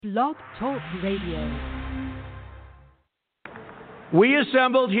Blog Talk Radio. We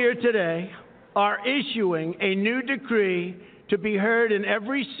assembled here today are issuing a new decree to be heard in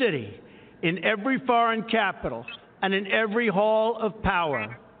every city, in every foreign capital, and in every hall of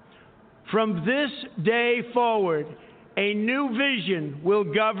power. From this day forward, a new vision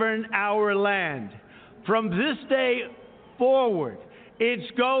will govern our land. From this day forward,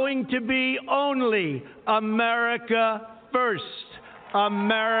 it's going to be only America first.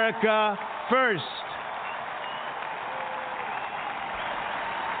 America first.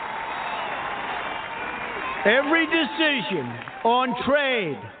 Every decision on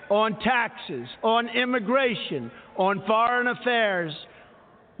trade, on taxes, on immigration, on foreign affairs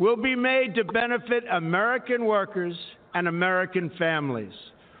will be made to benefit American workers and American families.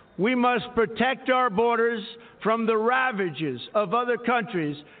 We must protect our borders from the ravages of other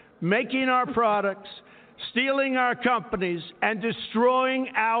countries making our products, stealing our companies, and destroying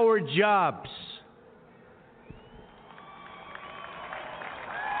our jobs.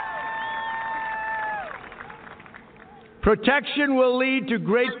 Protection will lead to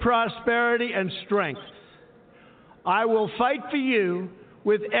great prosperity and strength. I will fight for you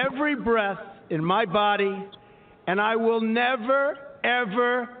with every breath in my body, and I will never,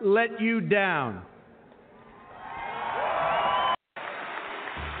 ever let you down.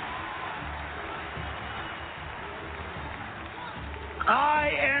 I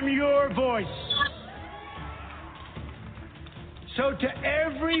am your voice. So to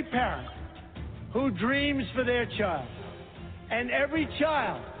every parent who dreams for their child, and every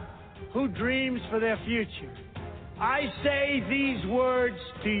child who dreams for their future, I say these words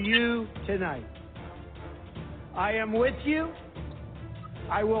to you tonight. I am with you,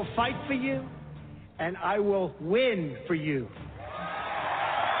 I will fight for you, and I will win for you.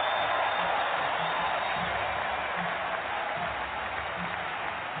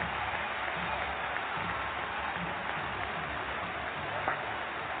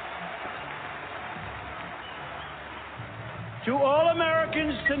 To all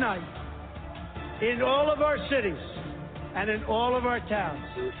Americans tonight, in all of our cities and in all of our towns,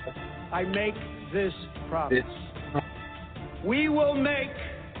 I make this promise. We will make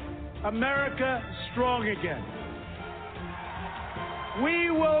America strong again. We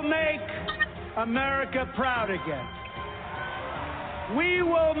will make America proud again. We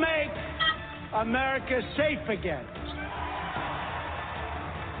will make America safe again.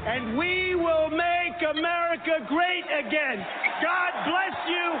 And we will make America great again. God bless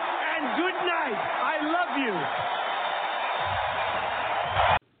you and good night. I love you.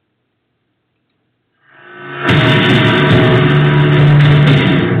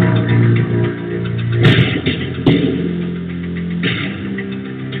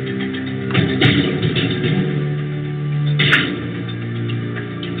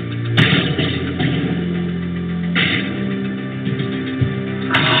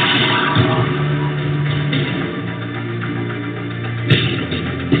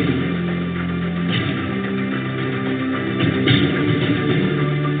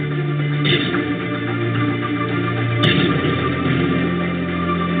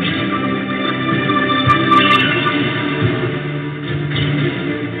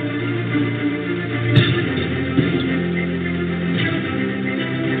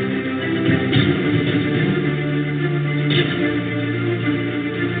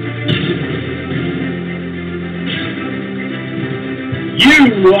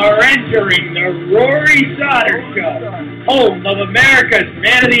 You are entering the Rory Sauter Show, home of America's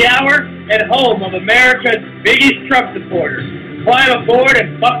Man of the Hour and home of America's biggest Trump supporters. Climb aboard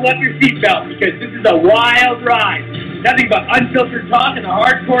and buckle up your seatbelt because this is a wild ride. Nothing but unfiltered talk and the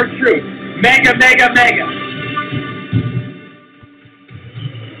hardcore truth. Mega, mega, mega.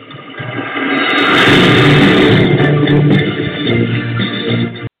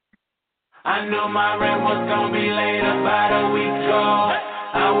 I knew my rent was gonna be late about a week ago.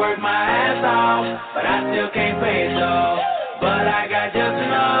 I worked my ass off, but I still can't pay it though. But I got just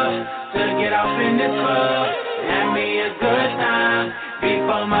enough to get off in this club. Have me a good time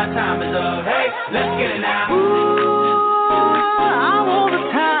before my time is up. Hey, let's get it now. Ooh, I want the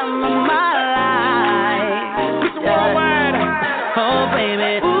time of my life. Worldwide. Oh,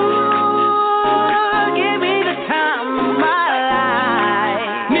 baby.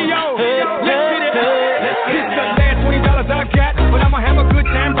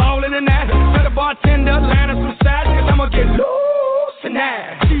 Bartender, Atlanta, some sides, cause I'ma get loose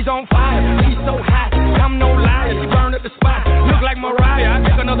tonight. She's on fire, she's so hot, I'm no liar. She burned up the spot. Look like Mariah. I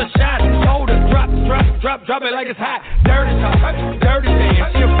take another shot. Hold her, drop it like it's hot. Dirty talk, dirty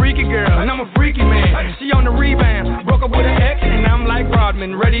dance. She a freaky girl, and I'm a freaky man. She on the rebound. Broke up with an ex, and I'm like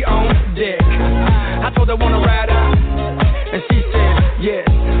Rodman, ready on deck. I told her wanna ride out, and she said yes.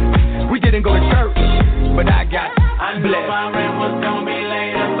 We didn't go to church, but I got I knew my rent was gonna be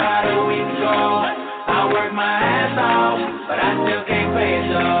late about a week ago. I worked my ass off, but I still can't pay it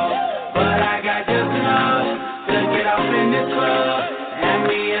though. But I got just enough to get off in this club and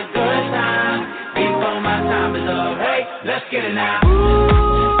me a good time before my time is up. Hey, let's get it now.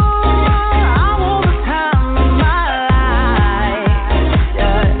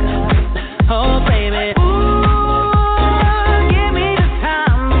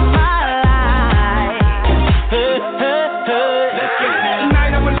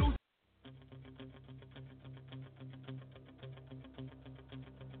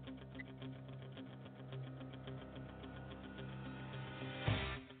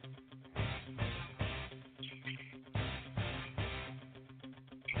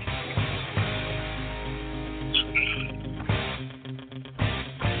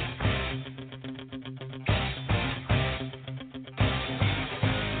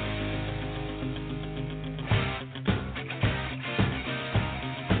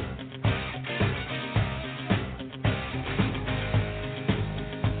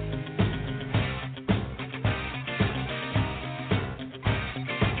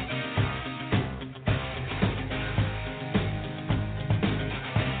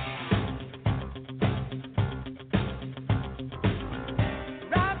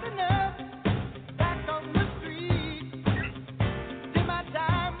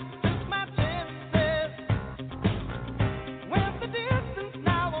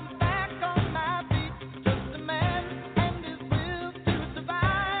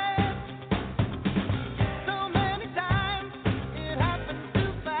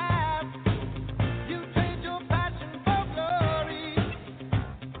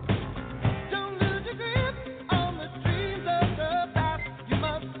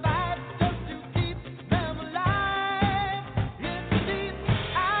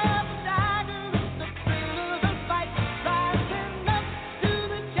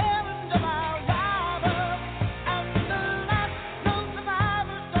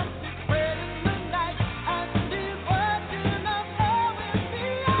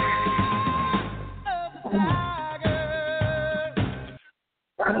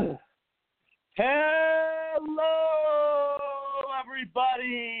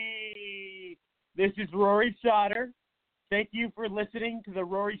 everybody. This is Rory Sauter. Thank you for listening to the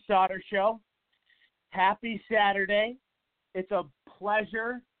Rory Sauter Show. Happy Saturday. It's a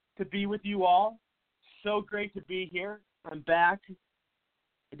pleasure to be with you all. So great to be here. I'm back.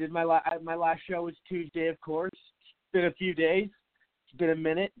 I did my last show was Tuesday, of course. It's been a few days. It's been a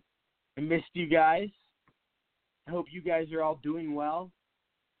minute. I missed you guys. I hope you guys are all doing well,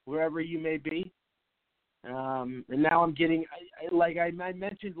 wherever you may be. And now I'm getting, like I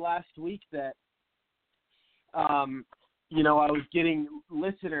mentioned last week that, I was getting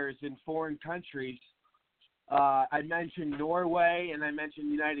listeners in foreign countries. I mentioned Norway and I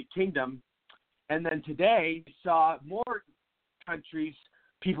mentioned United Kingdom. And then today saw more countries,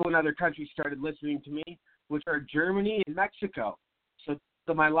 people in other countries started listening to me, which are Germany and Mexico. So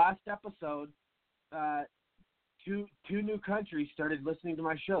my last episode, two new countries started listening to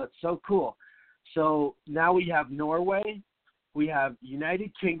my show. It's so cool. So now we have Norway, we have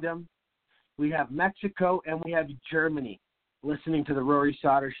United Kingdom, we have Mexico, and we have Germany listening to the Rory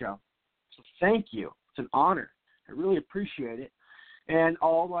Sauter Show. So thank you. It's an honor. I really appreciate it. And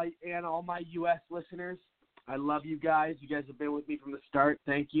all my U.S. listeners, I love you guys. You guys have been with me from the start.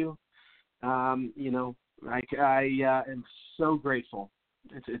 Thank you. I am so grateful.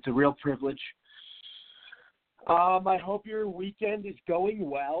 It's a real privilege. I hope your weekend is going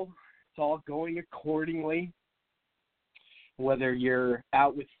well. It's all going accordingly. Whether you're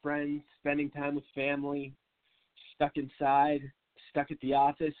out with friends, spending time with family, stuck inside, stuck at the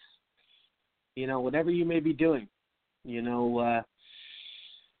office, whatever you may be doing, God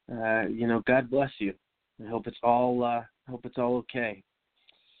bless you. I hope it's all okay.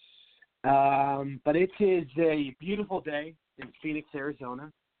 But it is a beautiful day in Phoenix, Arizona.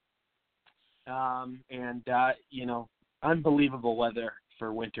 Unbelievable weather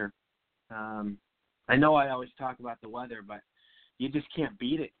for winter. I know I always talk about the weather, but you just can't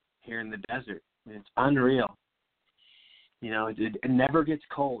beat it here in the desert. It's unreal. It never gets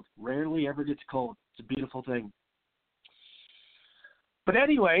cold. Rarely ever gets cold. It's a beautiful thing. But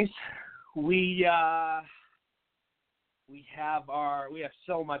anyways, we we have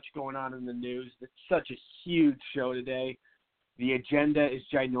so much going on in the news. It's such a huge show today. The agenda is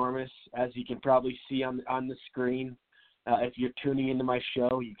ginormous, as you can probably see on the screen. If you're tuning into my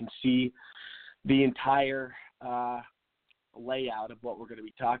show, you can see the entire layout of what we're going to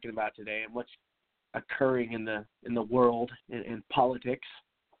be talking about today and what's occurring in the world in politics.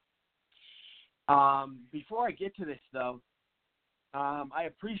 Before I get to this, though, I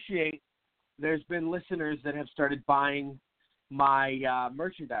appreciate there's been listeners that have started buying my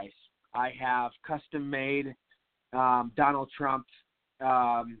merchandise. I have custom-made Donald Trump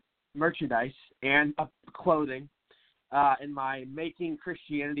merchandise and clothing in my Making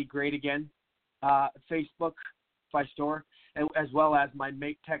Christianity Great Again Facebook store, as well as my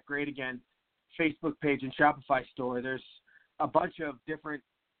Make Tech Great Again Facebook page and Shopify store. There's a bunch of different,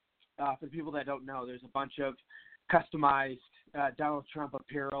 for people that don't know, there's a bunch of customized Donald Trump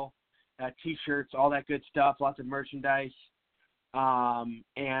apparel, T-shirts, all that good stuff, lots of merchandise, and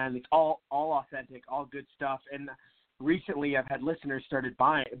it's all authentic, all good stuff. And recently I've had listeners started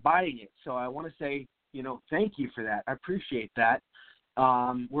buying it, so I want to say, thank you for that. I appreciate that.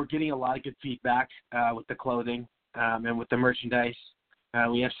 We're getting a lot of good feedback with the clothing and with the merchandise.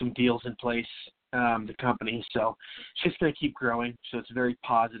 We have some deals in place, the company, so it's just going to keep growing. So it's very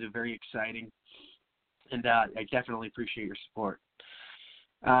positive, very exciting, and I definitely appreciate your support.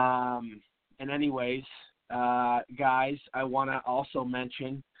 And anyways, guys, I want to also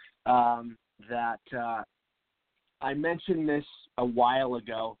mention that I mentioned this a while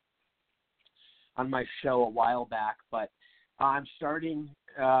ago on my show a while back, but I'm starting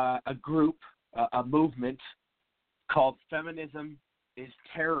a group, a movement called Feminism is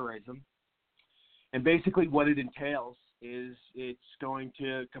Terrorism. And basically what it entails is it's going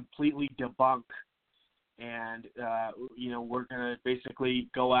to completely debunk and, we're going to basically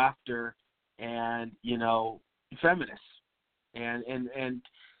go after and, feminists and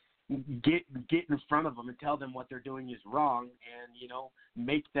get in front of them and tell them what they're doing is wrong and,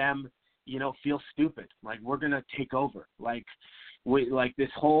 make them, feel stupid. Like, we're going to take over. I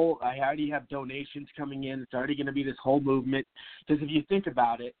already have donations coming in. It's already going to be this whole movement. Because if you think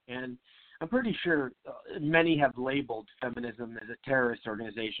about it, and I'm pretty sure many have labeled feminism as a terrorist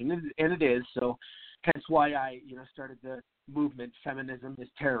organization, and it is. So hence why I, started the movement, Feminism is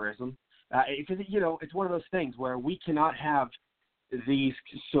Terrorism. Because, it's one of those things where we cannot have these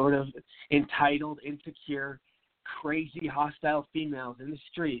sort of entitled, insecure, crazy, hostile females in the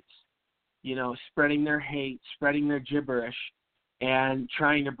streets, spreading their hate, spreading their gibberish, and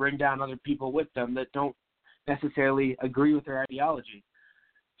trying to bring down other people with them that don't necessarily agree with their ideology.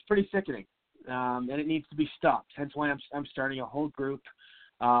 It's pretty sickening, and it needs to be stopped. Hence why I'm starting a whole group.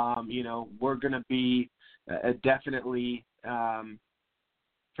 We're going to be definitely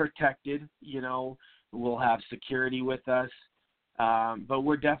protected. We'll have security with us, but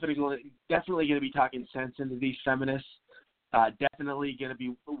we're definitely going to be talking sense into these feminists. Definitely going to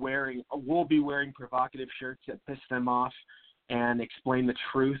be we'll be wearing provocative shirts that piss them off and explain the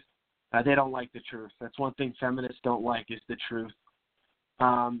truth. They don't like the truth. That's one thing feminists don't like, is the truth.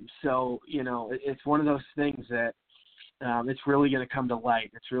 So, it's one of those things that it's really going to come to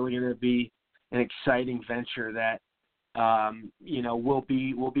light. It's really going to be an exciting venture that, will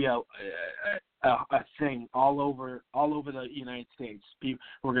be a thing all over the United States.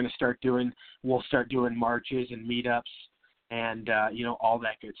 We'll start doing marches and meetups and, all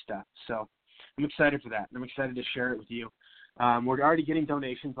that good stuff. So I'm excited for that. I'm excited to share it with you. We're already getting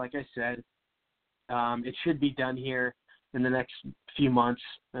donations, like I said. It should be done here in the next few months.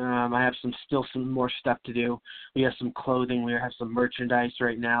 I have some more stuff to do. We have some clothing. We have some merchandise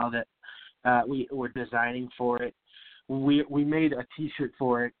right now that we're designing for it. We made a T-shirt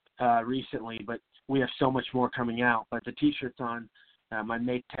for it recently, but we have so much more coming out. But the T-shirt's on my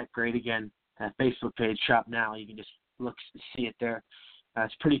Make Tech Great Again Facebook page. Shop now. You can just see it there.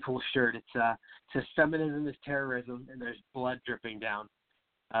 It's a pretty cool shirt. It says feminism is terrorism, and there's blood dripping down.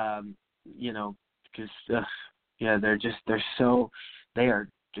 Because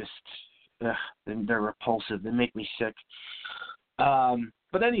they're repulsive. They make me sick.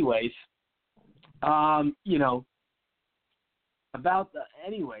 But anyways,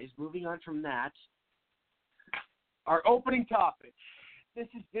 moving on from that, our opening topic. This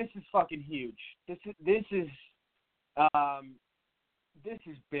is fucking huge. This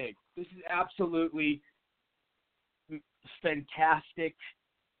is big. This is absolutely fantastic,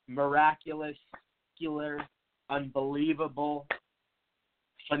 miraculous, killer, unbelievable,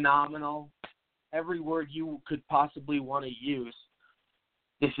 phenomenal. Every word you could possibly want to use.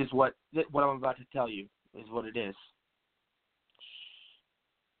 This is what I'm about to tell you is what it is.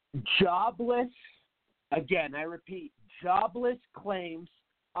 Jobless, again, I repeat, jobless claims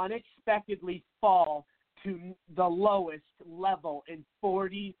unexpectedly fall to the lowest level in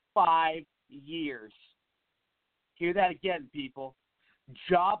 45 years. Hear that again, people.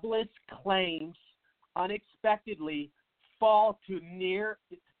 Jobless claims unexpectedly fall to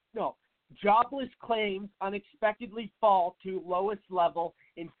jobless claims unexpectedly fall to lowest level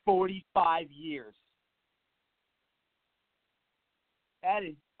in 45 years. That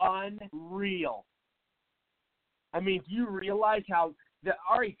is unreal. I mean, do you realize how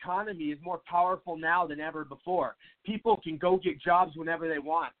our economy is more powerful now than ever before? People can go get jobs whenever they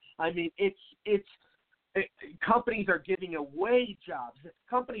want. I mean, companies are giving away jobs.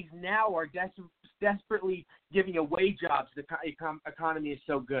 Companies now are desperately giving away jobs. The economy is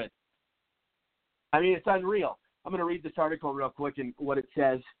so good. I mean, it's unreal. I'm going to read this article real quick and what it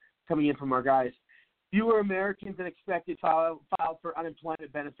says coming in from our guys. Fewer Americans than expected filed for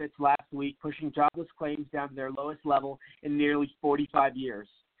unemployment benefits last week, pushing jobless claims down to their lowest level in nearly 45 years.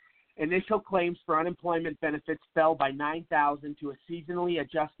 Initial claims for unemployment benefits fell by 9,000 to a seasonally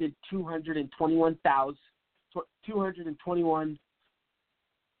adjusted 221,000.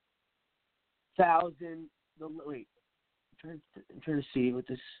 Wait, I'm trying to see what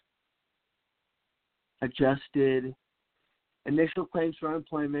this adjusted. Initial claims for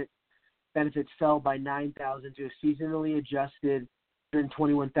unemployment benefits fell by 9,000 to a seasonally adjusted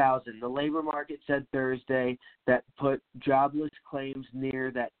 121,000. The labor market said Thursday that put jobless claims near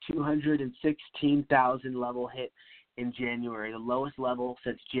that 216,000 level hit in January, the lowest level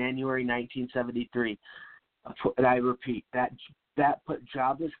since January 1973. And I repeat, that put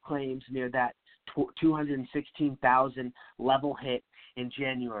jobless claims near that 216,000 level hit in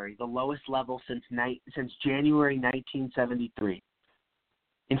January, the lowest level since January 1973.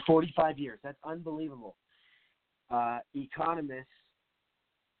 In 45 years. That's unbelievable. Economists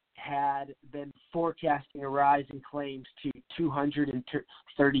had been forecasting a rise in claims to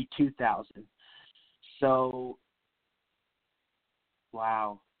 232,000. So,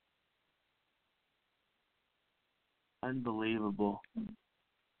 wow. Unbelievable.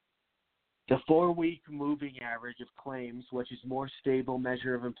 The 4-week moving average of claims, which is a more stable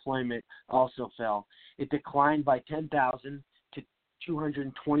measure of employment, also fell. It declined by 10,000 to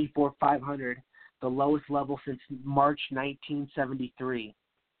 224,500, the lowest level since March 1973.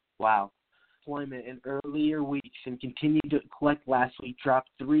 Wow. Employment in earlier weeks and continued to collect last week dropped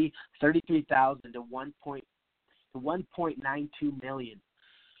 33,000 to 1.92 million.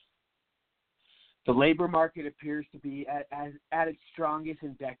 The labor market appears to be at its strongest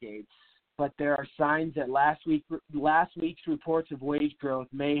in decades, but there are signs that last week's reports of wage growth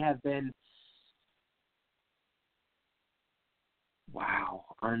may have been wow,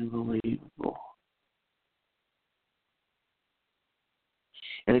 unbelievable.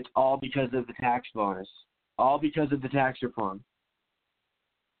 And it's all because of the tax bonus, all because of the tax reform.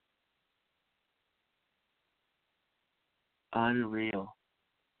 Unreal.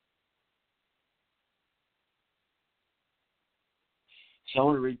 So I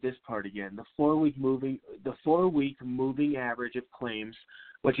want to read this part again. The 4-week moving average of claims,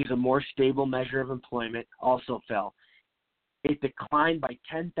 which is a more stable measure of employment, also fell. It declined by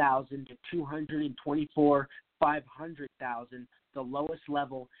 10,000 to 224,500, the lowest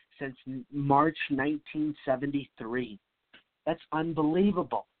level since March 1973. That's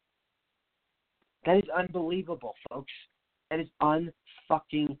unbelievable. That is unbelievable, folks. That is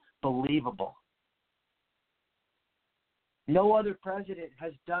unfucking believable. No other president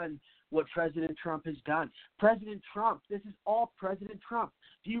has done what President Trump has done. President Trump, this is all President Trump.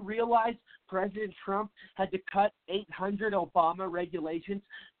 Do you realize President Trump had to cut 800 Obama regulations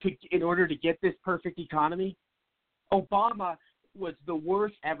in order to get this perfect economy? Obama was the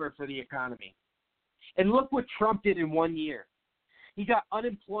worst ever for the economy. And look what Trump did in 1 year. He got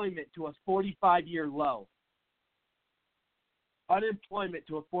unemployment to a 45-year low. Unemployment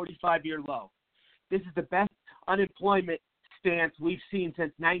to a 45-year low. This is the best unemployment stance we've seen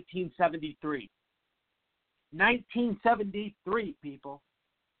since 1973. 1973, people.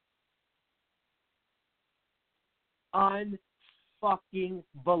 Unfucking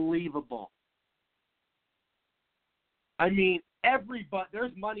believable. I mean,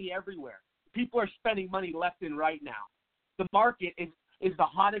 there's money everywhere. People are spending money left and right now. The market is the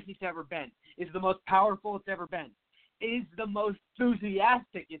hottest it's ever been. Is the most powerful it's ever been. Is the most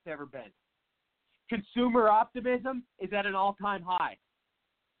enthusiastic it's ever been. Consumer optimism is at an all-time high.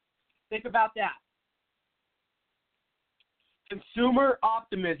 Think about that. Consumer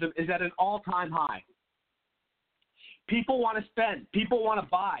optimism is at an all-time high. People want to spend. People want to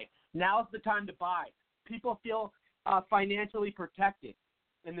buy. Now's the time to buy. People feel financially protected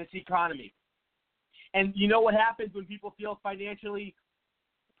in this economy. And you know what happens when people feel financially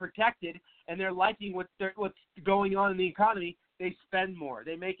protected and they're liking what's going on in the economy? They spend more.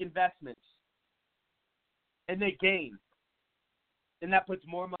 They make investments. And they gain. And that puts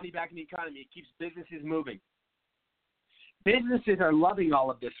more money back in the economy. It keeps businesses moving. Businesses are loving all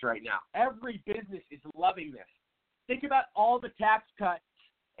of this right now. Every business is loving this. Think about all the tax cuts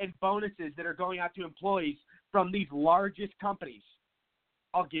and bonuses that are going out to employees from these largest companies.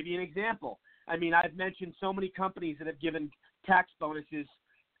 I'll give you an example. I mean, I've mentioned so many companies that have given tax bonuses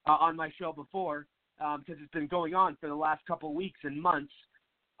on my show before because it's been going on for the last couple of weeks and months.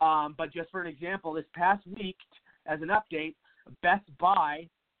 But just for an example, this past week, as an update, Best Buy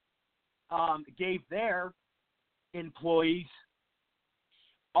gave their employees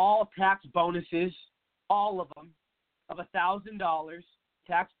all tax bonuses, all of them, of $1,000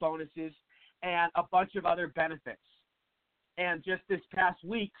 tax bonuses and a bunch of other benefits. And just this past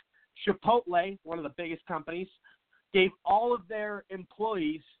week, Chipotle, one of the biggest companies, gave all of their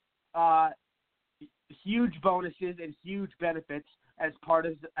employees huge bonuses and huge benefits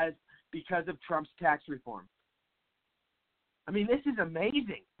because of Trump's tax reform. I mean, this is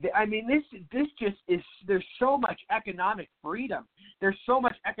amazing. I mean, this just is. There's so much economic freedom. There's so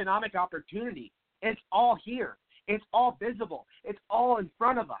much economic opportunity. It's all here. It's all visible. It's all in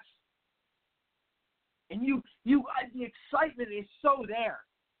front of us. And the excitement is so there.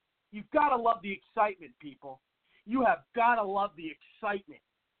 You've got to love the excitement, people. You have got to love the excitement.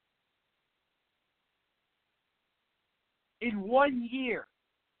 In 1 year,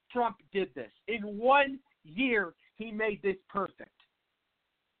 Trump did this. In 1 year, he made this perfect.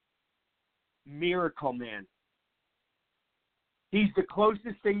 Miracle man. He's the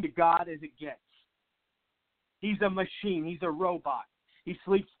closest thing to God as it gets. He's a machine. He's a robot. He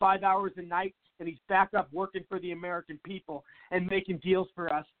sleeps 5 hours a night, and he's back up working for the American people and making deals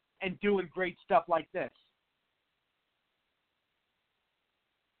for us and doing great stuff like this.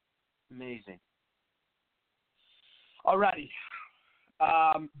 Amazing. Alrighty.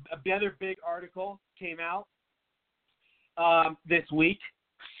 Another big article came out this week.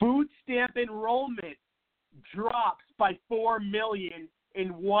 Food stamp enrollment drops by 4 million in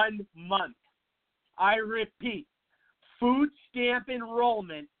 1 month. I repeat, food stamp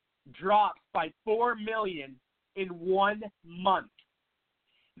enrollment drops by 4 million in 1 month.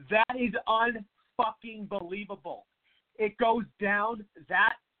 That is unfucking believable. It goes down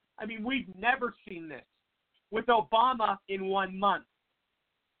that. I mean, we've never seen this with Obama in 1 month.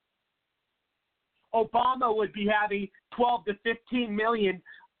 Obama would be having 12 to 15 million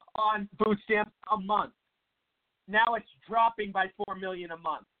on food stamps a month. Now it's dropping by 4 million a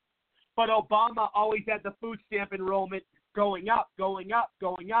month. But Obama always had the food stamp enrollment going up, going up,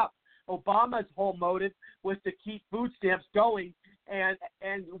 going up. Obama's whole motive was to keep food stamps going and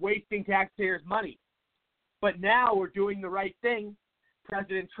wasting taxpayers' money. But now we're doing the right thing.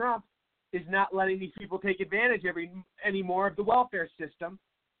 President Trump is not letting these people take advantage anymore of the welfare system.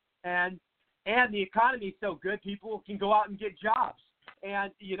 And the economy is so good, people can go out and get jobs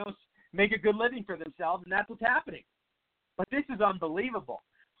and, make a good living for themselves, and that's what's happening. But this is unbelievable.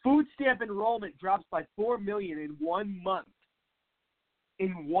 Food stamp enrollment drops by 4 million in 1 month.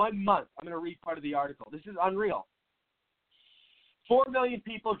 In 1 month. I'm going to read part of the article. This is unreal. 4 million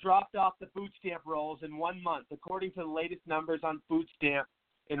people dropped off the food stamp rolls in 1 month, according to the latest numbers on food stamp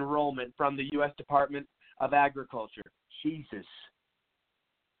enrollment from the U.S. Department of Agriculture. Jesus.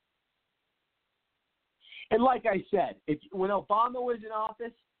 And like I said, when Obama was in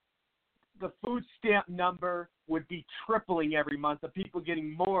office, the food stamp number would be tripling every month, of people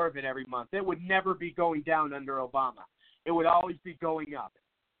getting more of it every month. It would never be going down under Obama. It would always be going up.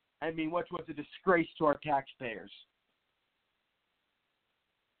 I mean, which was a disgrace to our taxpayers.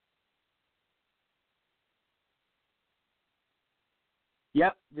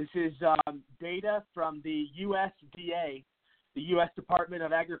 Yep, this is data from the USDA, the U.S. Department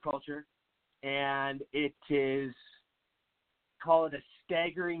of Agriculture, and it is, call it a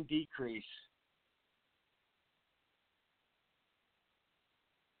staggering decrease.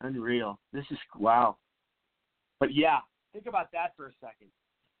 Unreal. This is, wow. But yeah, think about that for a second.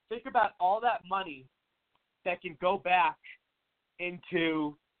 Think about all that money that can go back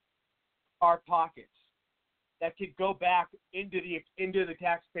into our pockets, that could go back into the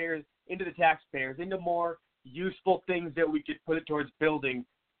taxpayers, into more useful things that we could put it towards building,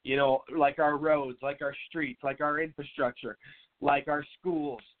 like our roads, like our streets, like our infrastructure, like our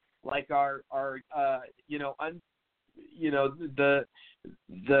schools, like the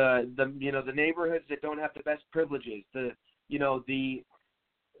neighborhoods that don't have the best privileges,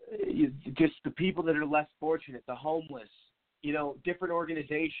 just the people that are less fortunate, the homeless, different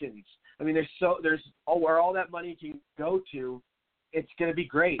organizations. I mean, where all that money can go to, it's going to be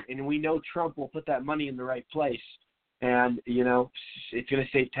great. And we know Trump will put that money in the right place. And, it's going to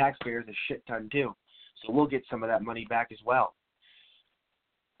save taxpayers a shit ton too. So we'll get some of that money back as well.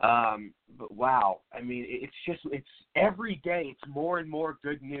 But wow, I mean, it's every day. It's more and more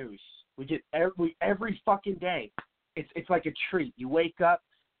good news. We get every fucking day. It's like a treat. You wake up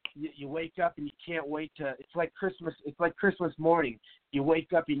and you can't wait to. It's like Christmas. It's like Christmas morning. You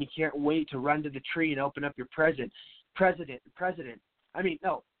wake up and you can't wait to run to the tree and open up your present. President. I mean,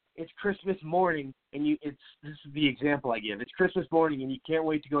 no. It's Christmas morning, and this is the example I give. It's Christmas morning, and you can't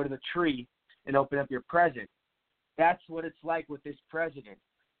wait to go to the tree and open up your present. That's what it's like with this president.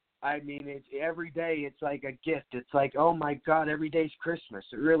 I mean, it's every day. It's like a gift. It's like, oh my God, every day's Christmas.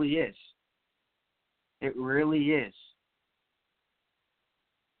 It really is. It really is.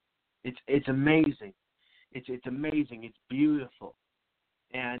 It's amazing. It's amazing. It's beautiful,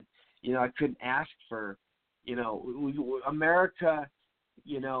 and I couldn't ask for, America.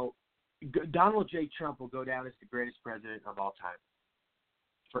 Donald J. Trump will go down as the greatest president of all time.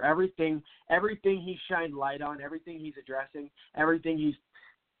 For everything he shined light on, everything he's addressing, everything he's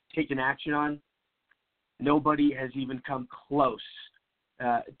taken action on, nobody has even come close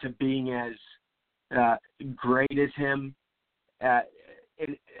to being as great as him. I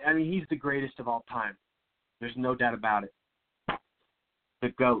mean, he's the greatest of all time. There's no doubt about it. The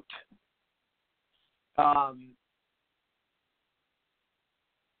GOAT.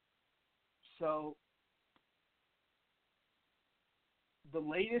 So the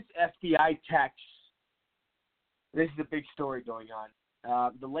latest FBI texts, this is a big story going on.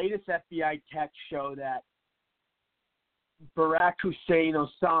 The latest FBI texts show that Barack Hussein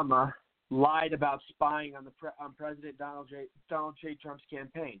Osama lied about spying on President Donald J. Trump's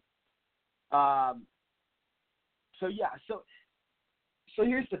campaign. So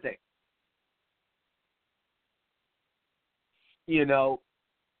here's the thing.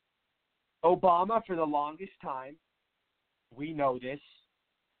 Obama, for the longest time, we know this,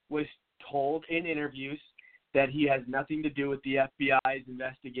 was told in interviews that he has nothing to do with the FBI's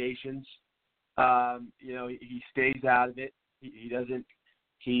investigations. He stays out of it.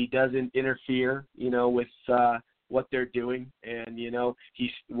 He doesn't interfere, with what they're doing. And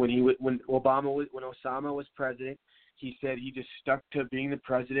when Osama was president, he said he just stuck to being the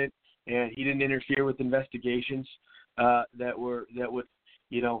president, and he didn't interfere with investigations that would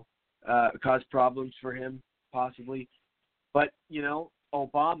cause problems for him, possibly. But,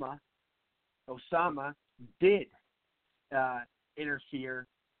 Osama did interfere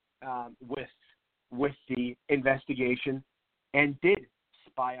with the investigation and did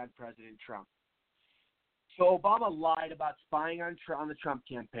spy on President Trump. So Obama lied about spying on the Trump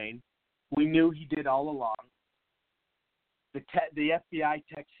campaign. We knew he did all along. The FBI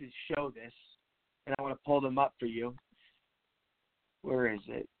texts show this, and I want to pull them up for you. Where is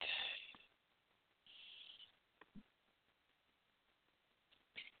it?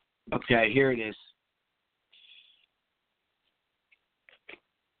 Okay, here it is.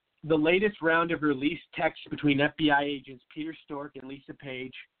 The latest round of released texts between FBI agents Peter Stork and Lisa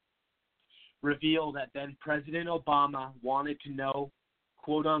Page reveal that then President Obama wanted to know,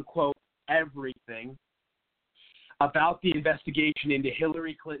 quote unquote, everything about the investigation into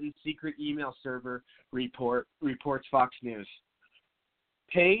Hillary Clinton's secret email server reports Fox News.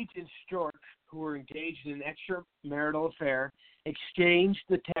 Page and Stork, who were engaged in an extramarital affair, exchanged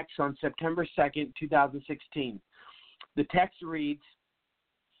the text on September 2nd, 2016. The text reads,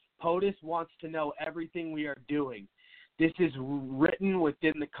 POTUS wants to know everything we are doing. This is written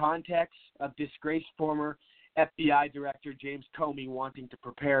within the context of disgraced former FBI Director James Comey wanting to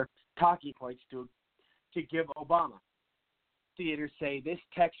prepare talking points to give Obama. Theaters say this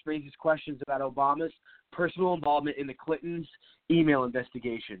text raises questions about Obama's personal involvement in the Clintons' email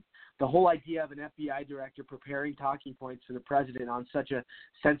investigation. The whole idea of an FBI director preparing talking points for the president on such a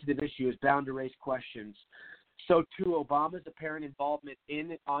sensitive issue is bound to raise questions. So, too, Obama's apparent involvement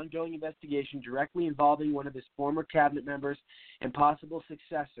in an ongoing investigation directly involving one of his former cabinet members and possible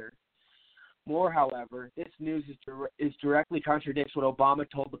successor. More, however, this news is directly contradicts what Obama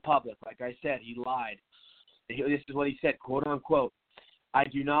told the public. Like I said, he lied. This is what he said, quote unquote, I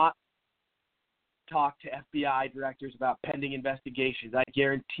do not talk to FBI directors about pending investigations. I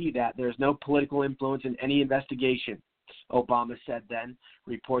guarantee that there's no political influence in any investigation, Obama said then,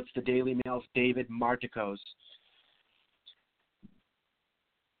 reports the Daily Mail's David Martikos.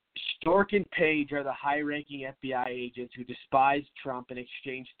 Stork and Page are the high-ranking FBI agents who despised Trump and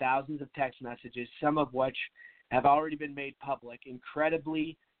exchanged thousands of text messages, some of which have already been made public.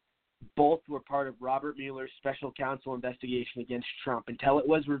 Incredibly, Both were part of Robert Mueller's special counsel investigation against Trump until it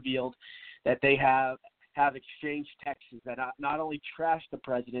was revealed that they have exchanged texts that not only trashed the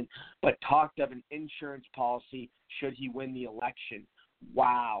president, but talked of an insurance policy should he win the election.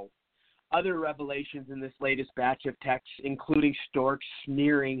 Wow. Other revelations in this latest batch of texts, including Stork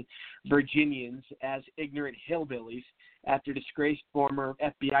smearing Virginians as ignorant hillbillies after disgraced former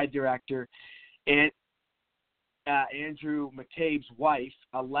FBI director and Andrew McCabe's wife,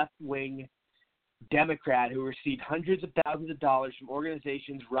 a left-wing Democrat who received hundreds of thousands of dollars from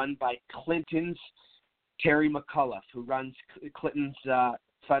organizations run by Clinton's Terry McAuliffe, who runs Clinton's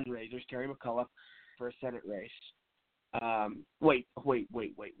fundraisers, Terry McAuliffe, for a Senate race. Wait,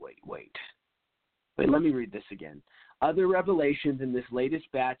 let me read this again. Other revelations in this latest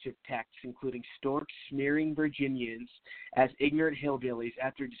batch of texts, including Stork smearing Virginians as ignorant hillbillies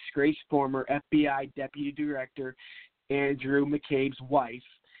after disgraced former FBI Deputy Director Andrew McCabe's wife,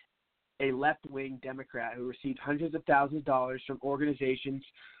 a left-wing Democrat who received hundreds of thousands of dollars from organizations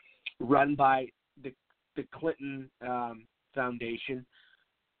run by the Clinton Foundation,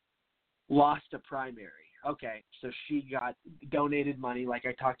 lost a primary. Okay, so she got donated money, like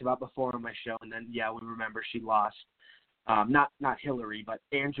I talked about before on my show, and then, yeah, we remember she lost. Not Hillary, but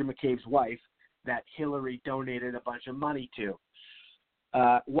Andrew McCabe's wife, that Hillary donated a bunch of money to.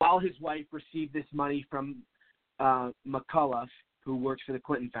 While his wife received this money from McAuliffe, who works for the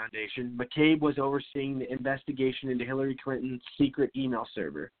Clinton Foundation, McCabe was overseeing the investigation into Hillary Clinton's secret email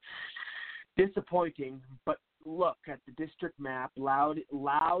server. Disappointing, but look at the district map.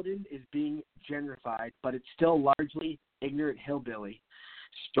 Loudon is being gentrified, but it's still largely ignorant hillbilly.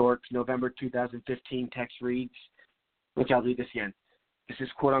 Stork's November 2015 text reads, which I'll read this again. This is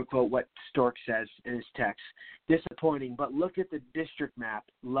quote-unquote what Stork says in his text. Disappointing, but look at the district map.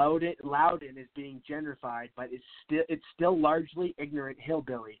 Loudon is being gentrified, but it's still largely ignorant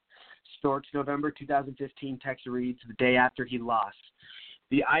hillbilly. Stork's November 2015 text reads the day after he lost.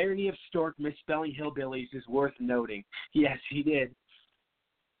 The irony of Stork misspelling hillbillies is worth noting. Yes, he did.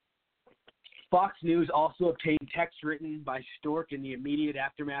 Fox News also obtained text written by Stork in the immediate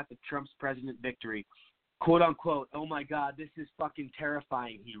aftermath of Trump's president victory. Quote unquote, oh my God, this is fucking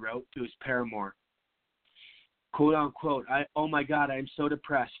terrifying, he wrote to his paramour. Quote unquote, oh my God, I am so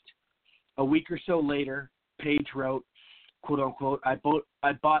depressed. A week or so later, Page wrote, quote unquote, I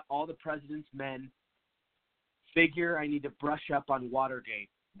bought all the president's men. Figure I need to brush up on Watergate.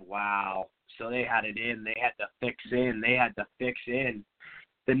 Wow. So they had it in. They had to fix in.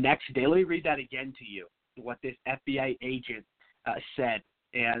 The next day, let me read that again to you, what this FBI agent said,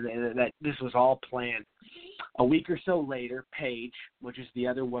 and that this was all planned. A week or so later, Page, which is the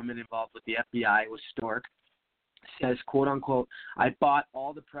other woman involved with the FBI, was Stork, says, quote unquote, I bought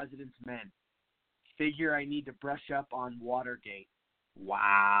all the president's men. Figure I need to brush up on Watergate.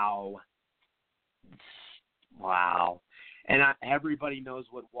 Wow. And everybody knows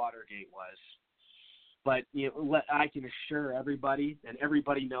what Watergate was. But I can assure everybody, and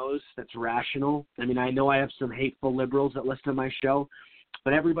everybody knows that's rational. I mean, I know I have some hateful liberals that listen to my show,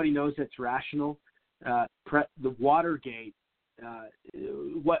 but everybody knows that's rational. The Watergate,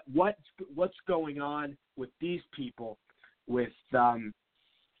 what's going on with these people, with the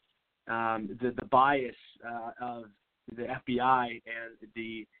bias of the FBI and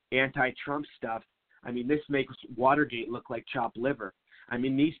the anti-Trump stuff. I mean, this makes Watergate look like chopped liver. I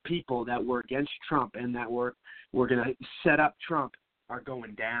mean, these people that were against Trump and that were going to set up Trump are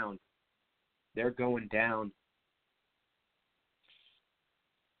going down. They're going down.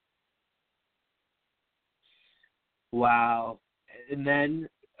 Wow. And then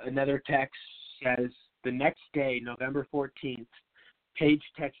another text says, the next day, November 14th, Page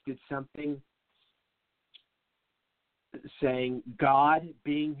texted something saying, God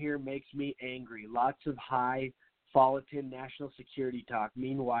being here makes me angry. Lots of highfalutin national security talk.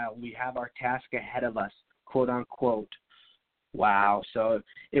 Meanwhile, we have our task ahead of us, quote unquote. Wow. So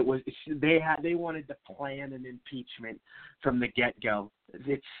it was they wanted to plan an impeachment from the get-go.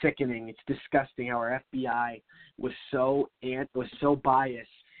 It's sickening. It's disgusting how our FBI was so biased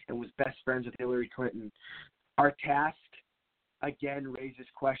and was best friends with Hillary Clinton. Our task again raises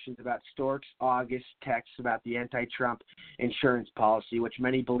questions about Stork's August text about the anti-Trump insurance policy, which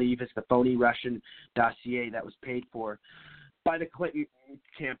many believe is the phony Russian dossier that was paid for by the Clinton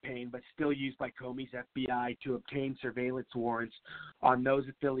campaign, but still used by Comey's FBI to obtain surveillance warrants on those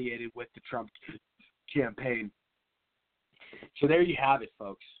affiliated with the Trump campaign. So there you have it,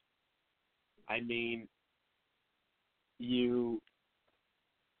 folks. I mean, you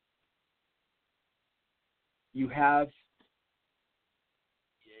have,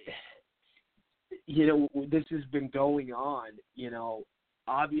 this has been going on,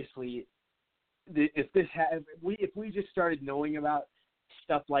 obviously, if we just started knowing about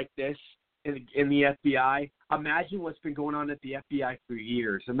stuff like this in the FBI, imagine what's been going on at the FBI for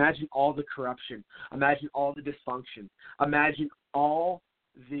years. Imagine all the corruption. Imagine all the dysfunction. Imagine all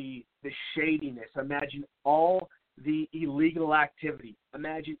the shadiness. Imagine all the illegal activity.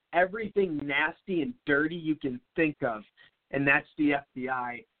 Imagine everything nasty and dirty you can think of, and that's the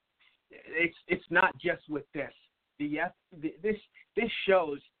FBI. It's not just with this. This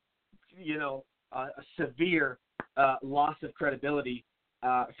shows, a severe loss of credibility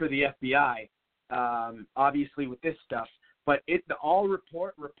for the FBI, obviously with this stuff. But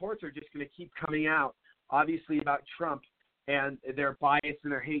reports are just going to keep coming out, obviously about Trump and their bias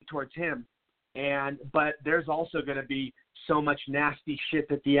and their hate towards him. But there's also going to be so much nasty shit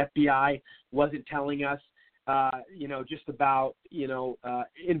that the FBI wasn't telling us, just about,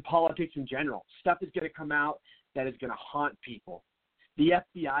 in politics in general. Stuff is going to come out that is going to haunt people. The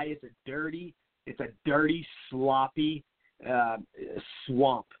FBI is a dirty, sloppy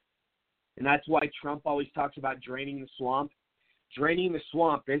swamp. And that's why Trump always talks about draining the swamp. Draining the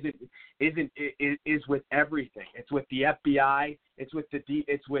swamp is with everything. It's with the FBI. It's with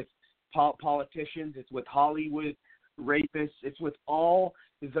politicians. It's with Hollywood rapists. It's with all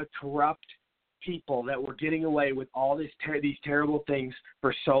the corrupt people that were getting away with all these terrible things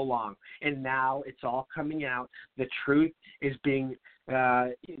for so long. And now it's all coming out. The truth is being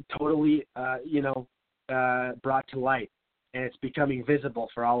totally, brought to light. And it's becoming visible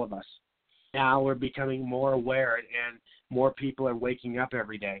for all of us. Now we're becoming more aware, and more people are waking up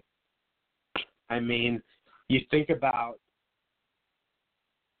every day. I mean, you think about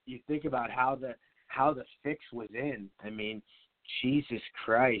how the fix was in. I mean, Jesus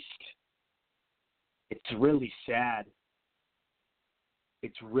Christ. It's really sad.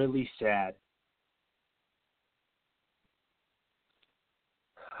 It's really sad.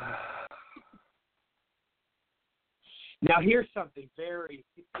 Now, here's a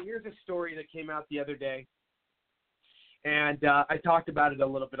story that came out the other day, and I talked about it a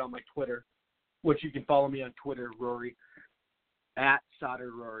little bit on my Twitter, which you can follow me on Twitter, Rory, at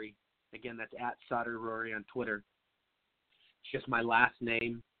Sauter Rory. Again, that's at Sauter Rory on Twitter. It's just my last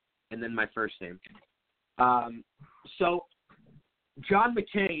name and then my first name. So, John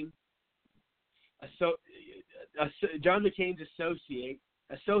McCain's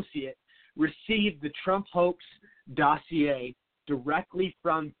associate received the Trump hoax dossier directly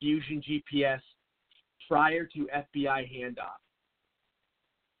from Fusion GPS prior to FBI handoff.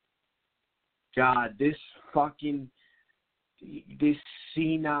 God, this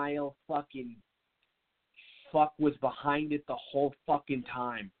senile fucking fuck was behind it the whole fucking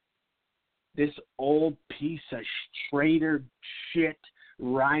time. This old piece of traitor shit,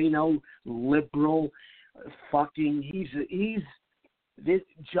 rhino, liberal, fucking, this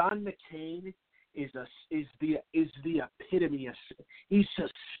John McCain is the epitome of, he's a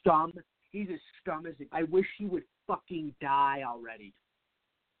scum. He's as scum as I wish he would fucking die already.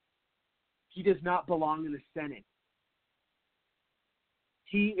 He does not belong in the Senate.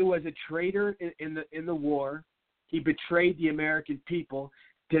 He was a traitor in the war. He betrayed the American people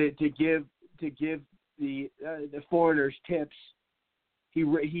to give the foreigners tips. He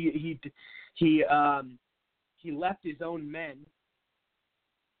left his own men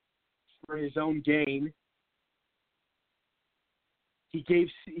for his own gain. He gave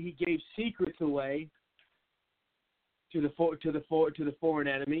secrets away to the foreign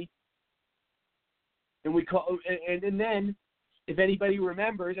enemy, and then, if anybody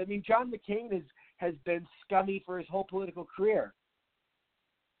remembers, I mean, John McCain has been scummy for his whole political career.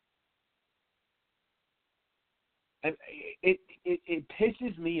 And it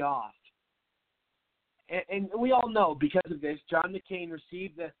pisses me off. And we all know, because of this, John McCain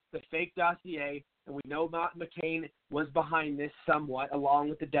received the fake dossier, and we know McCain was behind this somewhat, along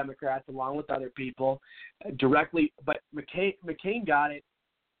with the Democrats, along with other people, directly. But McCain got it,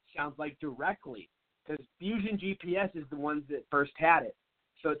 sounds like, directly, because Fusion GPS is the ones that first had it.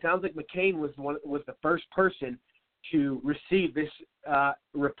 So it sounds like McCain was the first person to receive this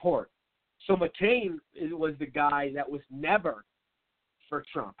report. So McCain was the guy that was never for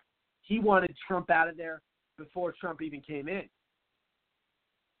Trump. He wanted Trump out of there before Trump even came in.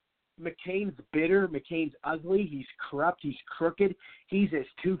 McCain's bitter. McCain's ugly. He's corrupt. He's crooked. He's as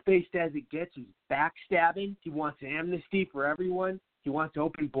two-faced as it gets. He's backstabbing. He wants amnesty for everyone. He wants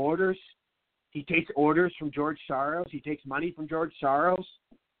open borders. He takes orders from George Soros. He takes money from George Soros.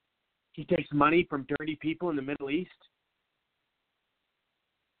 He takes money from dirty people in the Middle East.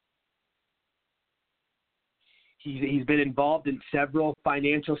 He's been involved in several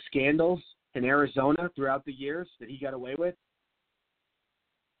financial scandals in Arizona throughout the years that he got away with.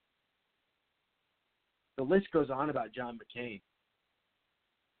 The list goes on about John McCain.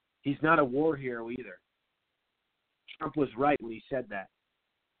 He's not a war hero either. Trump was right when he said that.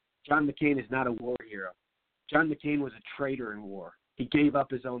 John McCain is not a war hero. John McCain was a traitor in war. He gave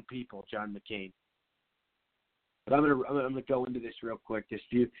up his own people, John McCain. But I'm gonna go into this real quick.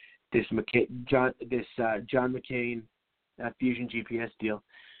 John McCain Fusion GPS deal.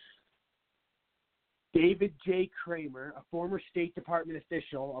 David J. Kramer, a former State Department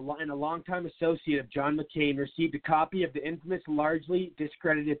official and a longtime associate of John McCain, received a copy of the infamous, largely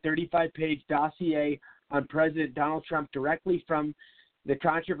discredited 35-page dossier on President Donald Trump directly from the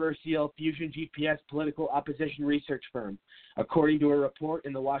controversial Fusion GPS political opposition research firm, according to a report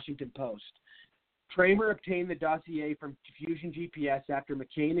in the Washington Post. Kramer obtained the dossier from Fusion GPS after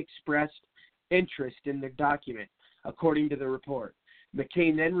McCain expressed interest in the document, according to the report.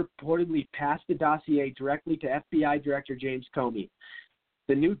 McCain then reportedly passed the dossier directly to FBI Director James Comey.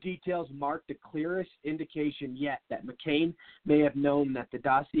 The new details mark the clearest indication yet that McCain may have known that the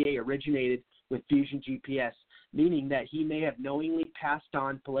dossier originated with Fusion GPS, meaning that he may have knowingly passed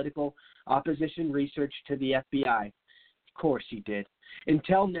on political opposition research to the FBI. Of course he did.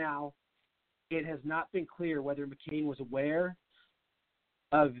 Until now, it has not been clear whether McCain was aware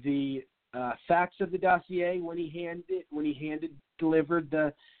of the facts of the dossier when he delivered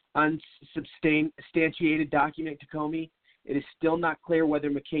the unsubstantiated document to Comey. It is still not clear whether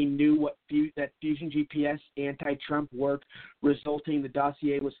McCain knew that Fusion GPS anti-Trump work resulting in the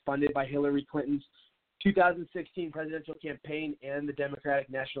dossier was funded by Hillary Clinton's 2016 presidential campaign and the Democratic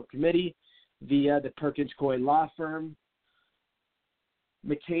National Committee via the Perkins Coie law firm.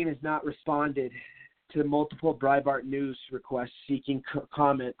 McCain has not responded to multiple Breitbart News requests seeking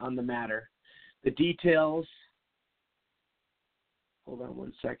comment on the matter. The details, hold on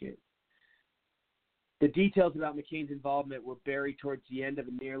one second. The details about McCain's involvement were buried towards the end of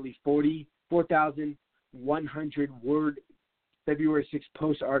a nearly 4,100-word February 6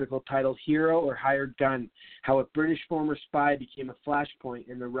 Post article titled Hero or Hired Gun, How a British Former Spy Became a Flashpoint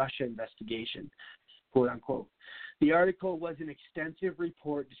in the Russia Investigation, quote unquote. The article was an extensive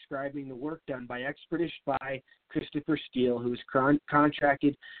report describing the work done by ex-British spy Christopher Steele, who was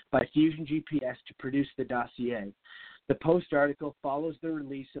contracted by Fusion GPS to produce the dossier. The Post article follows the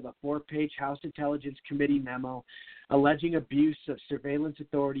release of a 4-page House Intelligence Committee memo alleging abuse of surveillance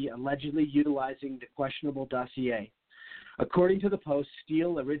authority allegedly utilizing the questionable dossier. According to the Post,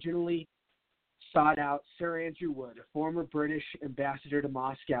 Steele originally sought out Sir Andrew Wood, a former British ambassador to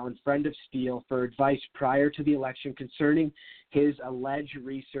Moscow and friend of Steele, for advice prior to the election concerning his alleged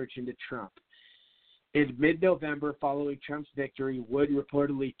research into Trump. In mid-November, following Trump's victory, Wood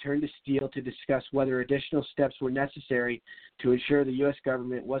reportedly turned to Steele to discuss whether additional steps were necessary to ensure the U.S.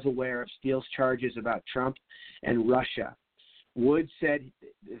 government was aware of Steele's charges about Trump and Russia. Wood said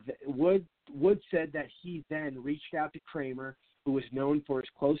that he then reached out to Kramer, who was known for his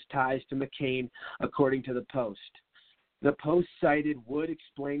close ties to McCain, according to the Post. The Post cited Wood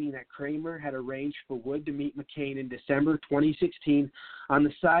explaining that Kramer had arranged for Wood to meet McCain in December 2016 on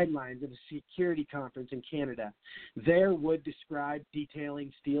the sidelines of a security conference in Canada. There, Wood described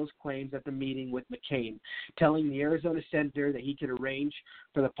detailing Steele's claims at the meeting with McCain, telling the Arizona senator that he could arrange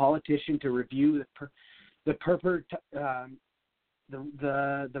for the politician to review the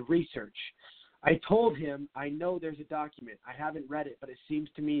research. I told him, I know there's a document. I haven't read it, but it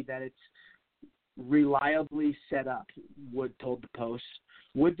seems to me that it's reliably set up, Wood told the Post.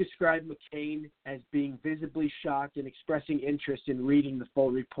 Wood described McCain as being visibly shocked and expressing interest in reading the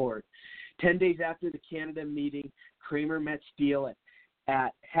full report. 10 days after the Canada meeting, Kramer met Steele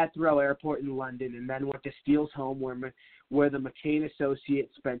at Heathrow Airport in London and then went to Steele's home where the McCain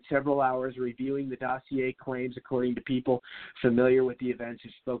associate spent several hours reviewing the dossier claims, according to people familiar with the events who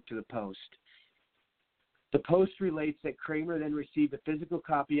spoke to the Post. The Post relates that Kramer then received a physical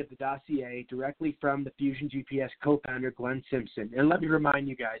copy of the dossier directly from the Fusion GPS co-founder Glenn Simpson. And let me remind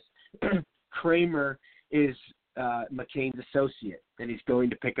you guys, Kramer is McCain's associate, and he's going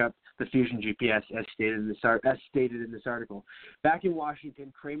to pick up the Fusion GPS as stated in this article. Back in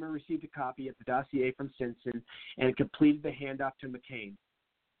Washington, Kramer received a copy of the dossier from Simpson and completed the handoff to McCain.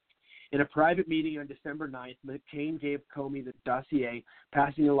 In a private meeting on December 9th, McCain gave Comey the dossier,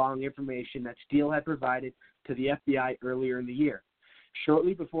 passing along information that Steele had provided to the FBI earlier in the year.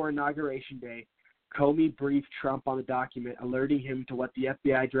 Shortly before Inauguration Day, Comey briefed Trump on the document, alerting him to what the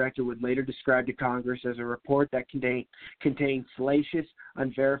FBI director would later describe to Congress as a report that contained salacious,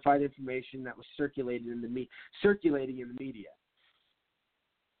 unverified information that was circulating in the media.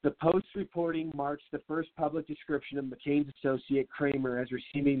 The Post reporting marks the first public description of McCain's associate Kramer as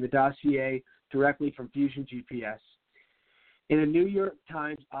receiving the dossier directly from Fusion GPS. In a New York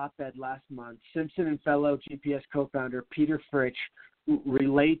Times op-ed last month, Simpson and fellow GPS co-founder Peter Fritsch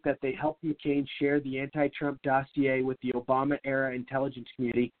relate that they helped McCain share the anti-Trump dossier with the Obama-era intelligence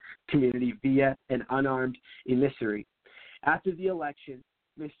community via an unarmed emissary. After the election,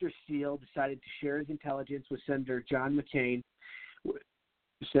 Mr. Steele decided to share his intelligence with Senator John McCain,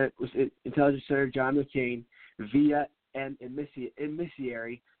 via an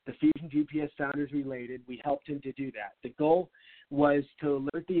emissary. The Fusion GPS founders related, we helped him to do that. The goal was to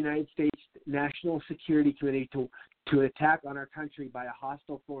alert the United States National Security Committee to an attack on our country by a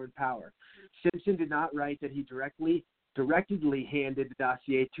hostile foreign power. Simpson did not write that he directly handed the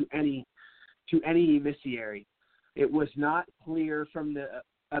dossier to any emissary. It was not clear from the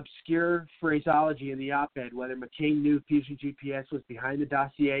obscure phraseology in the op-ed whether McCain knew Fusion GPS was behind the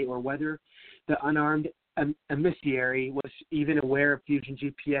dossier or whether the unarmed emissary was even aware of Fusion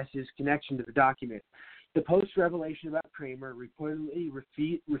GPS's connection to the document. The Post revelation about Kramer reportedly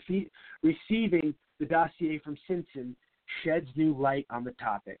receiving the dossier from Simpson sheds new light on the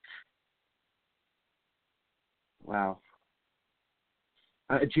topic. Wow.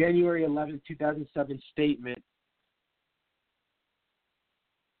 A January 11, 2007 statement.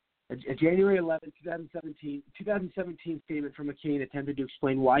 A January 11, 2017 statement from McCain attempted to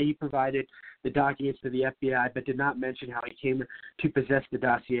explain why he provided the documents to the FBI but did not mention how he came to possess the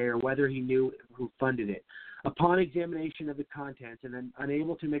dossier or whether he knew who funded it. Upon examination of the contents and then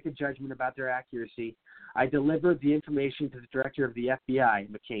unable to make a judgment about their accuracy, I delivered the information to the director of the FBI,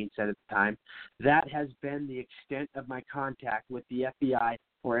 McCain said at the time. That has been the extent of my contact with the FBI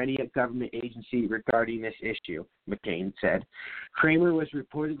or any government agency regarding this issue, McCain said. Kramer was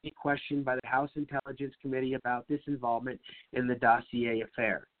reportedly questioned by the House Intelligence Committee about this involvement in the dossier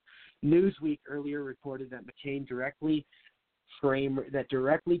affair. Newsweek earlier reported that McCain directly Kramer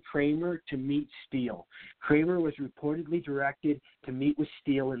to meet Steele. Kramer was reportedly directed to meet with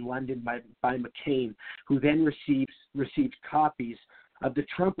Steele in London by McCain, who then received copies of the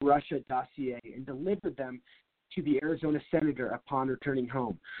Trump-Russia dossier and delivered them to the Arizona senator upon returning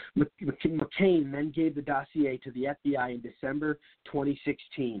home. McCain then gave the dossier to the FBI in December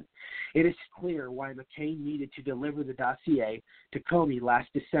 2016. It is clear why McCain needed to deliver the dossier to Comey last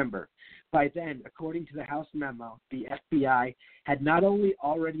December. By then, according to the House memo, the FBI had not only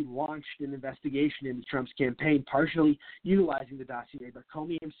already launched an investigation into Trump's campaign, partially utilizing the dossier, but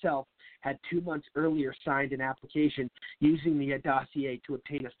Comey himself had 2 months earlier signed an application using the dossier to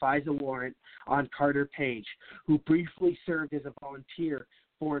obtain a FISA warrant on Carter Page, who briefly served as a volunteer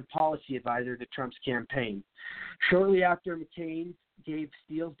foreign policy advisor to Trump's campaign. Shortly after McCain gave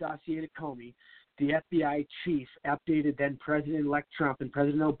Steele's dossier to Comey, the FBI chief updated then President-elect Trump and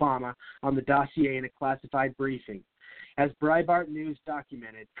President Obama on the dossier in a classified briefing. As Breitbart News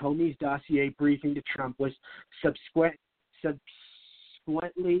documented, Comey's dossier briefing to Trump was subsequently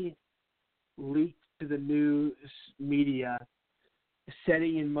leaked to the news media,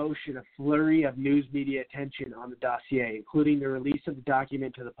 setting in motion a flurry of news media attention on the dossier, including the release of the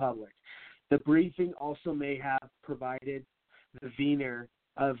document to the public. The briefing also may have provided the veneer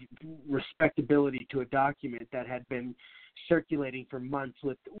of respectability to a document that had been circulating for months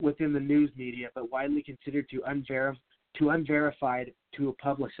within the news media, but widely considered too unverified to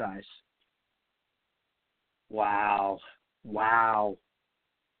publicize. Wow.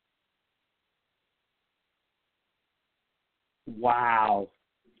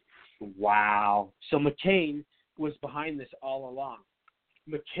 So McCain was behind this all along.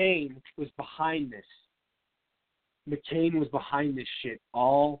 McCain was behind this shit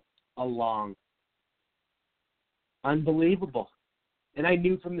all along. Unbelievable. And I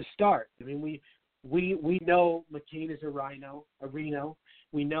knew from the start. I mean, we know McCain is a Reno.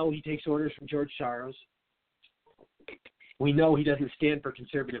 We know he takes orders from George Soros. We know he doesn't stand for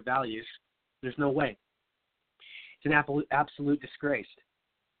conservative values. There's no way. It's an absolute disgrace.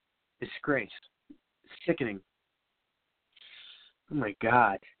 Sickening. Oh, my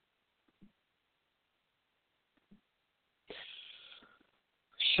God.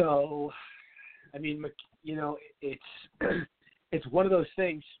 So, I mean, you know, it's one of those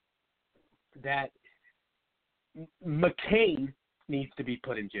things that McCain needs to be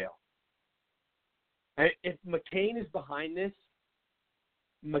put in jail. If McCain is behind this,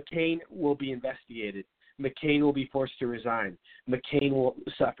 McCain will be investigated. McCain will be forced to resign. McCain will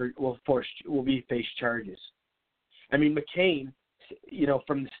face charges. I mean, McCain, you know,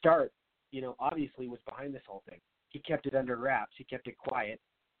 from the start, you know, obviously was behind this whole thing. He kept it under wraps. He kept it quiet.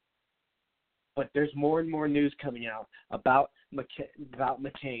 But there's more and more news coming out about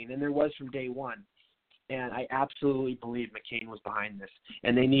McCain, and there was from day one. And I absolutely believe McCain was behind this.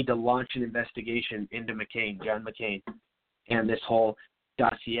 And they need to launch an investigation into McCain, John McCain. and this whole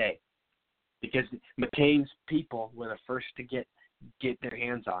dossier, because McCain's people were the first to get their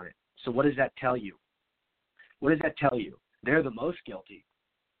hands on it. So what does that tell you? What does that tell you? They're the most guilty,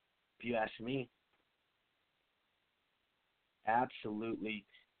 if you ask me. Absolutely.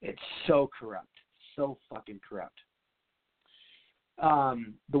 It's so corrupt. So fucking corrupt.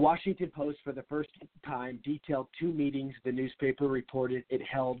 The Washington Post, for the first time, detailed 2 meetings the newspaper reported it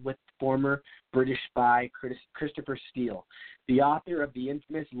held with former British spy Christopher Steele, the author of the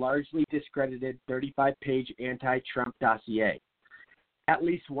infamous, largely discredited 35-page anti-Trump dossier. At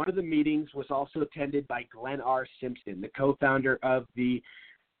least one of the meetings was also attended by Glenn R. Simpson, the co-founder of the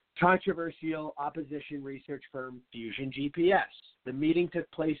controversial opposition research firm Fusion GPS. The meeting took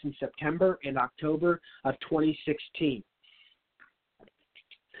place in September and October of 2016.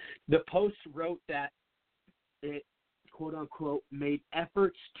 The Post wrote that it, quote-unquote, made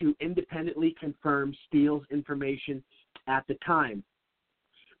efforts to independently confirm Steele's information at the time,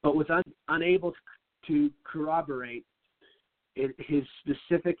 but was unable to corroborate his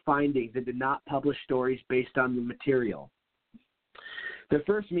specific findings and did not publish stories based on the material. The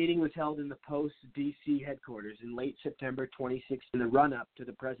first meeting was held in the Post's D.C. headquarters in late September 2016, in the run-up to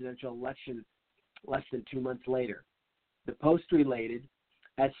the presidential election less than 2 months later. The Post related,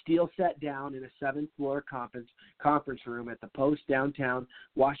 as Steele sat down in a 7th-floor conference room at the Post downtown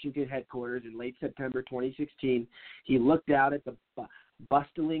Washington headquarters in late September 2016, he looked out at the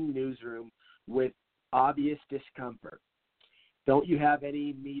bustling newsroom with obvious discomfort. "Don't you have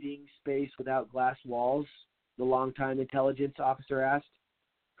any meeting space without glass walls?" the longtime intelligence officer asked.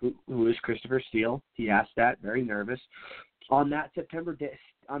 Who is Christopher Steele? He asked that, very nervous. On that September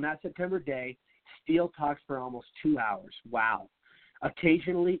day, Steele talked for almost 2 hours. Wow.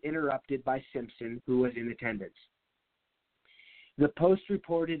 Occasionally interrupted by Simpson, who was in attendance. The Post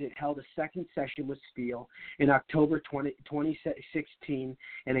reported it held a second session with Steele in October 2016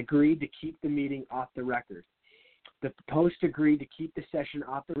 and agreed to keep the meeting off the record. The Post agreed to keep the session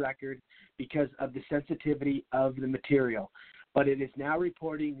off the record because of the sensitivity of the material, but it is now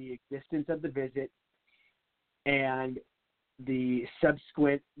reporting the existence of the visit and the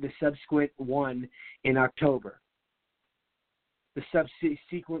subsequent one in October. The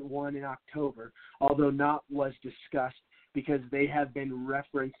subsequent one in October, although not was discussed because they have been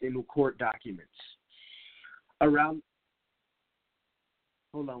referenced in court documents. Hold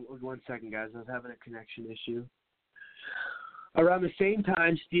on 1 second, guys. I was having a connection issue. Around the same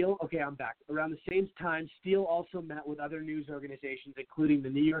time, Steele also met with other news organizations, including the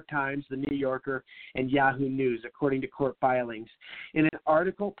New York Times, the New Yorker, and Yahoo News, according to court filings. In an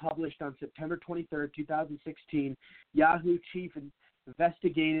article published on September 23, 2016, Yahoo chief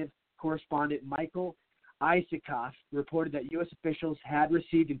investigative correspondent Michael Isikoff reported that U.S. officials had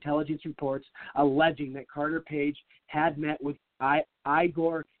received intelligence reports alleging that Carter Page had met with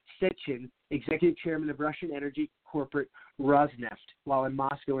Igor Sechin, executive chairman of Russian energy corporate Rosneft, while in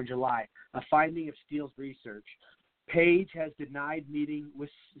Moscow in July, a finding of Steele's research. Page has denied meeting with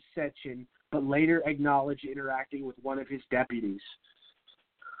Sechin, but later acknowledged interacting with one of his deputies.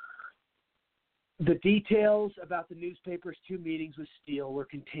 The details about the newspaper's 2 meetings with Steele were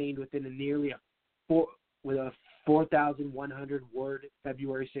contained within a 4,100-word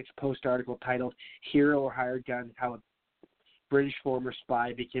February 6 Post article titled "Hero or Hired Gun: How a British former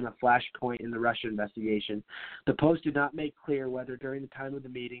spy became a flashpoint in the Russia investigation." The Post did not make clear whether during the time of the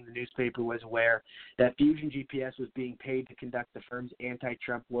meeting the newspaper was aware that Fusion GPS was being paid to conduct the firm's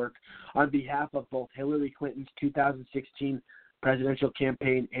anti-Trump work on behalf of both Hillary Clinton's 2016 presidential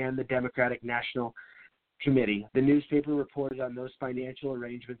campaign and the Democratic National Committee. The newspaper reported on those financial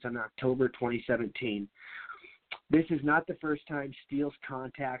arrangements in October 2017. This is not the first time Steele's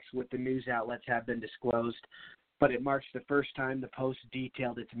contacts with the news outlets have been disclosed, but it marks the first time the Post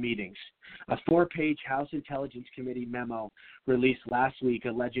detailed its meetings. A 4-page House Intelligence Committee memo released last week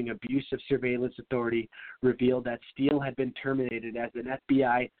alleging abuse of surveillance authority revealed that Steele had been terminated as an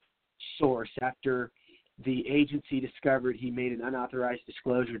FBI source after the agency discovered he made an unauthorized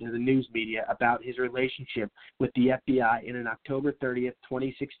disclosure to the news media about his relationship with the FBI in an October 30th,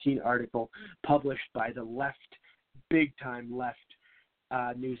 2016 article published by the big-time left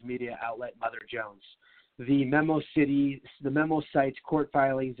news media outlet Mother Jones. The memo cites court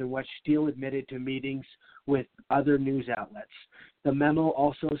filings in which Steele admitted to meetings with other news outlets. The memo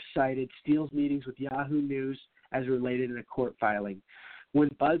also cited Steele's meetings with Yahoo News as related in a court filing. When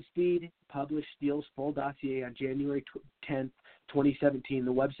BuzzFeed published Steele's full dossier on January 10, 2017,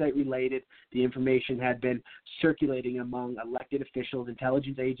 the website related the information had been circulating among elected officials,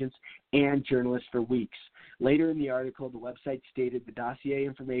 intelligence agents, and journalists for weeks. Later in the article, the website stated the dossier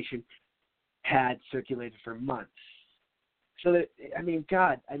information had circulated for months. So that, I mean,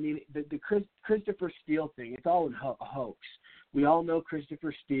 God, I mean, the Christopher Steele thing, it's all a hoax. We all know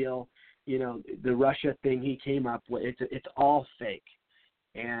Christopher Steele, you know, the Russia thing he came up with, it's all fake.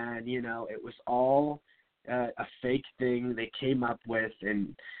 And, you know, it was all a fake thing they came up with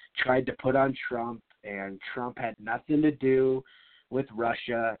and tried to put on Trump, and Trump had nothing to do with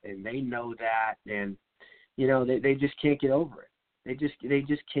Russia, and they know that, and, you know, they just can't get over it. They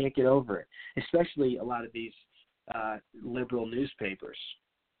just can't get over it, especially a lot of these liberal newspapers,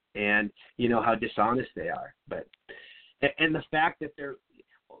 and you know how dishonest they are. But and the fact that they're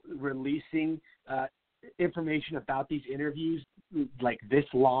releasing information about these interviews like this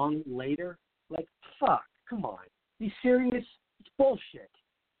long later, like, fuck, come on, be serious? It's bullshit,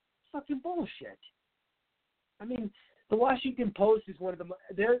 fucking bullshit. I mean, the Washington Post is one of the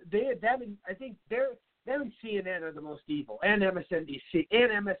I think them and CNN are the most evil, and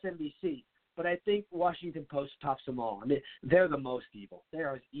MSNBC. But I think Washington Post tops them all. I mean, they're the most evil. They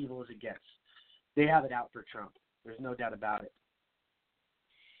are as evil as it gets. They have it out for Trump. There's no doubt about it.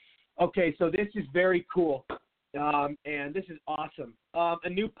 Okay, so this is very cool, and this is awesome. A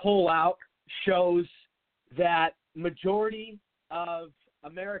new poll out shows that majority of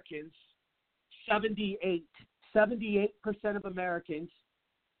Americans, 78% of Americans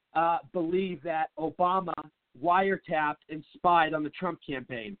believe that Obama wiretapped and spied on the Trump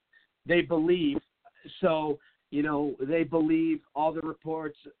campaign. They believe, so, you know, they believe all the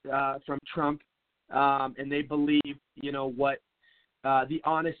reports from Trump, and they believe, you know, what the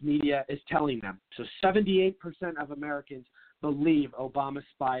honest media is telling them. So 78% of Americans believe Obama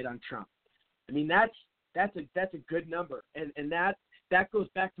spied on Trump. I mean, that's a good number, and that goes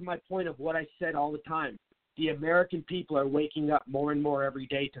back to my point of what I said all the time. The American people are waking up more and more every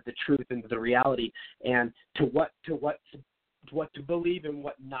day to the truth and to the reality, and to what to believe and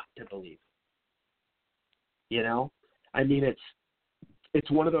what not to believe. You know, I mean, it's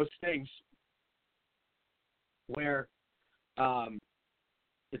one of those things where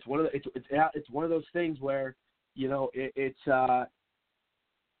it's one of those things where, you know, it's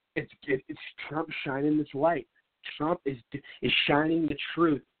Trump shining this light. Trump is shining the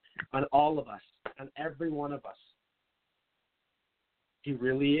truth on all of us, on every one of us. He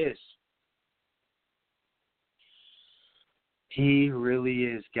really is. He really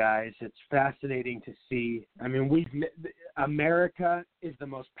is, guys. It's fascinating to see. I mean, America is the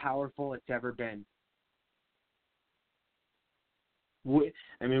most powerful it's ever been.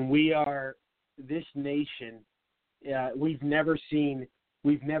 We are this nation. We've never seen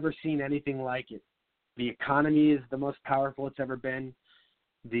anything like it. The economy is the most powerful it's ever been.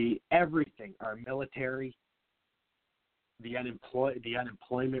 Everything, our military, the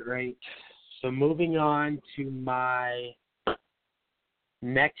unemployment rate. So moving on to my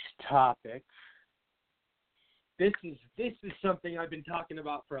next topic. This is something I've been talking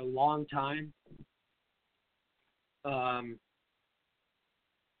about for a long time. And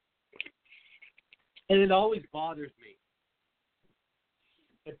it always bothers me.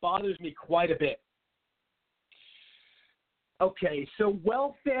 It bothers me quite a bit. Okay, so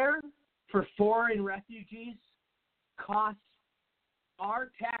welfare for foreign refugees costs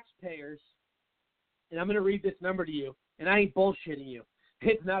our taxpayers, and I'm going to read this number to you, and I ain't bullshitting you.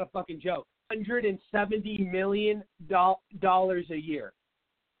 It's not a fucking joke. $170 million a year.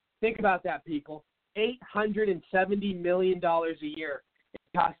 Think about that, people. $870 million a year it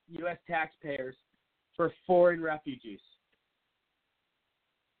costs U.S. taxpayers for foreign refugees.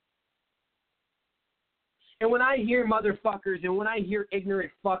 And when I hear motherfuckers and when I hear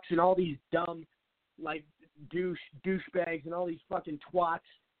ignorant fucks and all these dumb, like, douchebags and all these fucking twats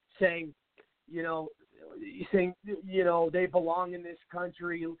saying, you know, they belong in this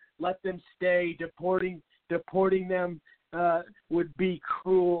country, let them stay, deporting them would be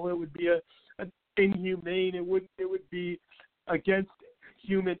cruel, it would be inhumane, it would be against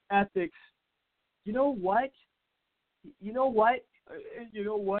human ethics. You know what?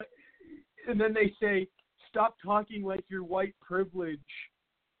 And then they say, stop talking like you're white privilege.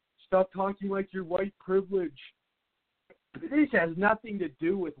 Stop talking like you're white privilege. This has nothing to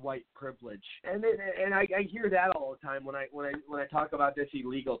do with white privilege, and I hear that all the time when I talk about this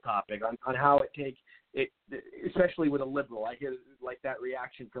illegal topic on how it takes it, especially with a liberal. I hear like that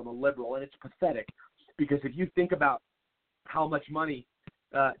reaction from a liberal, and it's pathetic because if you think about how much money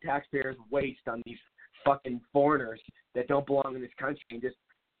taxpayers waste on these fucking foreigners that don't belong in this country and just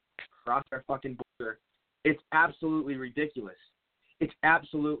cross our fucking border, it's absolutely ridiculous. It's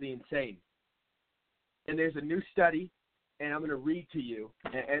absolutely insane. And there's a new study, and I'm going to read to you,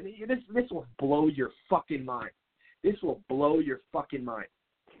 and this will blow your fucking mind. This will blow your fucking mind.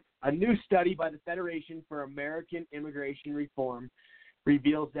 A new study by the Federation for American Immigration Reform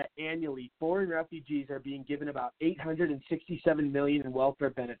reveals that annually foreign refugees are being given about $867 million in welfare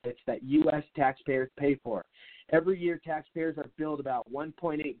benefits that U.S. taxpayers pay for. Every year, taxpayers are billed about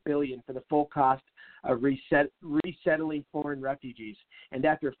 $1.8 billion for the full cost of resettling foreign refugees. And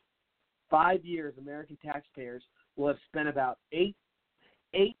after 5 years, American taxpayers will have spent about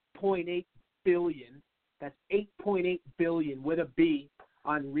 $8.8 billion. That's $8.8 billion with a B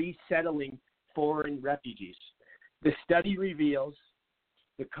on resettling foreign refugees. The study reveals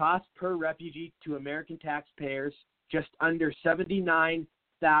the cost per refugee to American taxpayers just under $79,000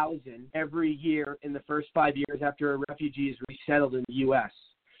 every year in the first 5 years after a refugee is resettled in the U.S.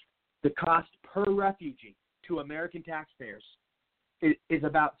 The cost per refugee to American taxpayers is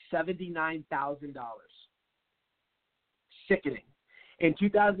about $79,000. Sickening. In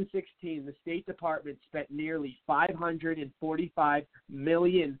 2016, the State Department spent nearly $545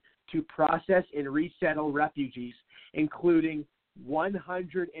 million to process and resettle refugees, including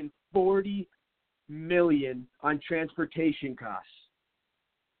 $140 million on transportation costs.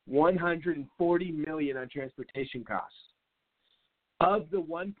 $140 million on transportation costs. Of the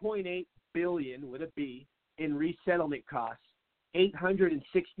 $1.8 billion with a B in resettlement costs,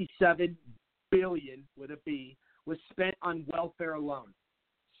 $867 billion with a B was spent on welfare alone.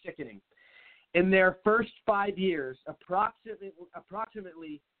 Sickening. In their first 5 years,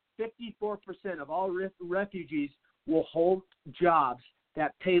 approximately 54% of all refugees will hold jobs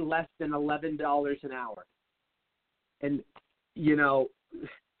that pay less than $11 an hour. And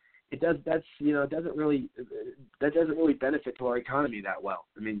it doesn't really benefit to our economy that well.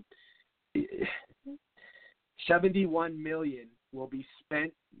 I mean, $71 million will be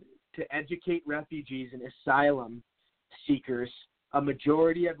spent to educate refugees and asylum seekers, a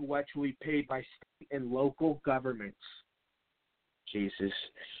majority of which will be paid by state and local governments. Jesus.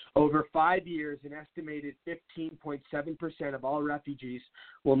 Over 5 years, an estimated 15.7% of all refugees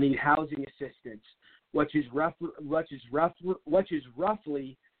will need housing assistance, which is roughly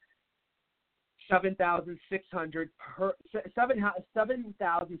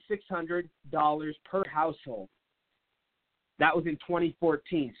 $7,600 per household. That was in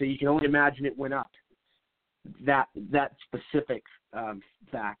 2014, so you can only imagine it went up. That specific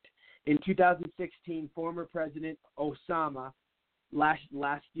fact. In 2016, former President Osama,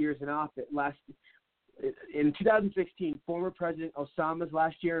 in 2016, former President Osama's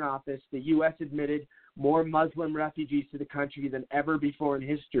last year in office, the U.S. admitted more Muslim refugees to the country than ever before in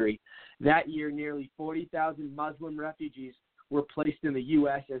history. That year, nearly 40,000 Muslim refugees were placed in the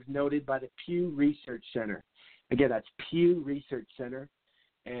U.S., as noted by the Pew Research Center. Again, that's Pew Research Center,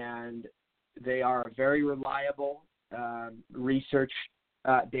 and they are a very reliable research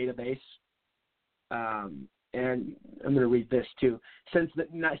database. And I'm going to read this too. Since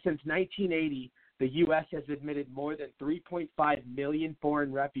 1980, the U.S. has admitted more than 3.5 million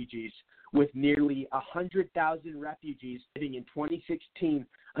foreign refugees, with nearly 100,000 refugees living in 2016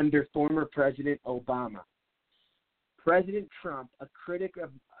 under former President Obama. President Trump, a critic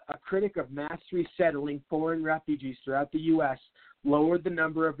of mass resettling foreign refugees throughout the U.S., lowered the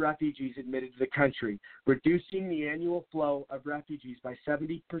number of refugees admitted to the country, reducing the annual flow of refugees by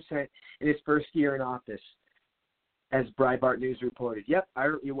 70% in his first year in office, as Breitbart News reported. Yep, I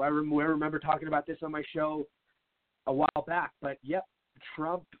remember talking about this on my show a while back, but yep,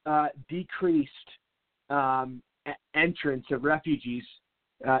 Trump decreased entrance of refugees.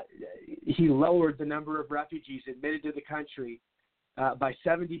 He lowered the number of refugees admitted to the country by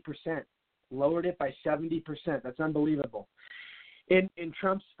 70%, lowered it by 70%. That's unbelievable. In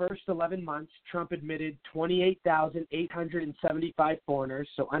Trump's first 11 months, Trump admitted 28,875 foreigners,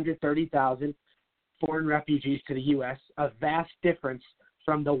 so under 30,000 foreign refugees to the U.S., a vast difference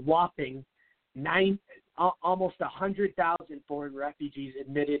from the whopping almost 100,000 foreign refugees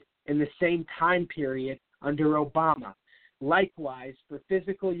admitted in the same time period under Obama. Likewise, for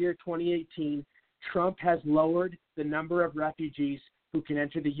fiscal year 2018, Trump has lowered the number of refugees who can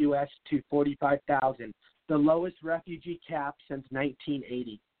enter the U.S. to 45,000, the lowest refugee cap since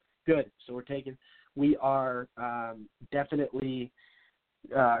 1980. Good. So we are definitely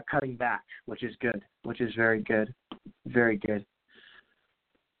cutting back, which is good, which is very good. Very good.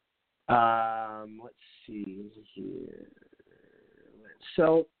 Let's see here.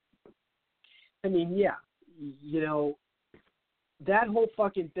 So, I mean, yeah, that whole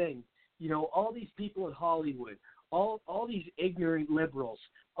fucking thing, all these people in Hollywood, all these ignorant liberals,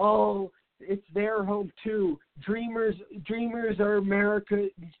 it's their home too. Dreamers are America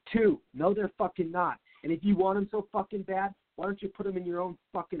too. No, they're fucking not. And if you want them so fucking bad, why don't you put them in your own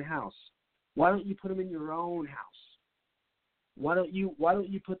fucking house? Why don't you put them in your own house? Why don't you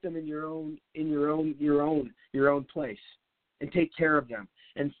put them in your own place and take care of them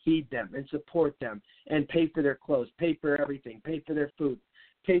and feed them and support them and pay for their clothes, pay for everything, pay for their food,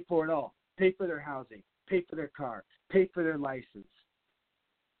 pay for it all, pay for their housing, pay for their car, pay for their license,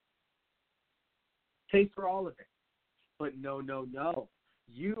 pay for all of it. But no.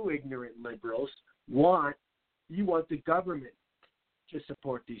 You ignorant liberals want the government to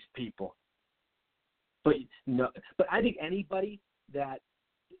support these people. But I think anybody that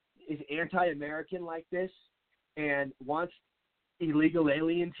is anti-American like this and wants illegal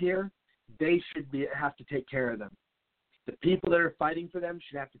aliens here, they should have to take care of them. The people that are fighting for them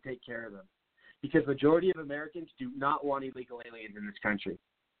should have to take care of them, because majority of Americans do not want illegal aliens in this country.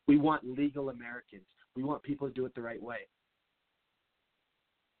 We want legal Americans. We want people to do it the right way.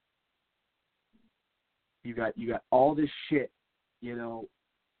 You got all this shit, you know.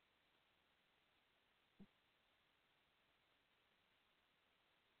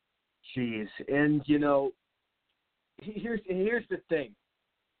 Jeez, and you know, here's the thing.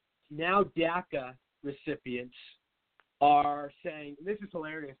 Now DACA recipients are saying, this is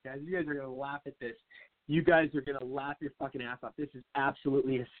hilarious, guys. You guys are gonna laugh at this. You guys are gonna laugh your fucking ass off. This is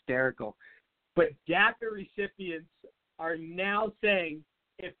absolutely hysterical. But DACA recipients are now saying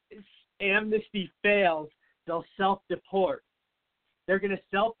if amnesty fails, they'll self-deport. They're gonna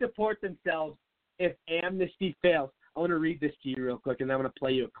self-deport themselves if amnesty fails. I want to read this to you real quick, and then I'm gonna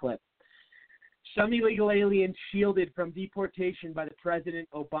play you a clip. Some illegal aliens shielded from deportation by the President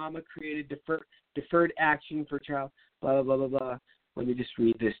Obama created deferred action for child, blah, blah, blah, blah, blah. Let me just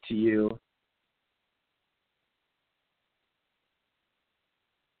read this to you.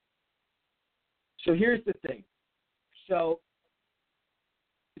 So here's the thing. So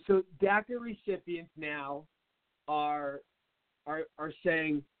DACA recipients now are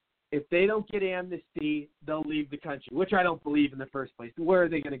saying if they don't get amnesty, they'll leave the country, which I don't believe in the first place. Where are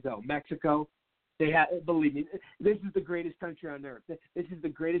they going to go? Mexico? Believe me, this is the greatest country on earth. This is the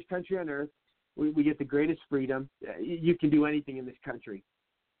greatest country on earth. We get the greatest freedom. You can do anything in this country.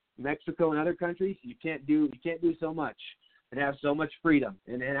 Mexico and other countries, you can't do so much and have so much freedom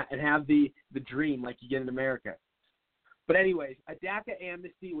and have the dream like you get in America. But anyways, a DACA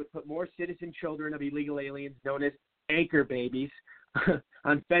amnesty would put more citizen children of illegal aliens, known as anchor babies,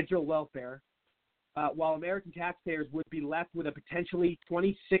 on federal welfare, while American taxpayers would be left with a potentially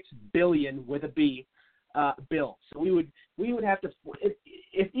 $26 billion with a B bill. So we would have to,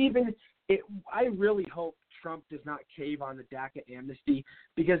 I really hope Trump does not cave on the DACA amnesty,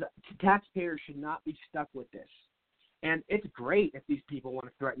 because taxpayers should not be stuck with this. And it's great if these people want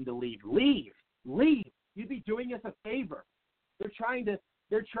to threaten to leave. Leave. You'd be doing us a favor. They're trying to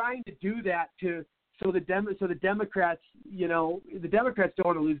do that so the Democrats, you know, the Democrats don't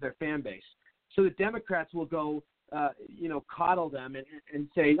want to lose their fan base. So the Democrats will go, coddle them and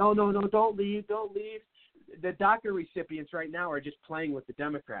say, no, don't leave. The DACA recipients right now are just playing with the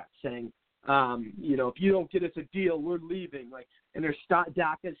Democrats, saying, if you don't get us a deal, we're leaving. And they're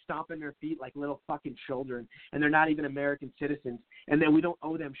DACA's stomping their feet like little fucking children, and they're not even American citizens. And then we don't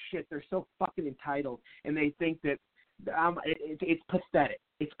owe them shit. They're so fucking entitled, and they think that it's pathetic.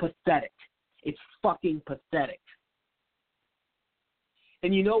 It's pathetic. It's fucking pathetic.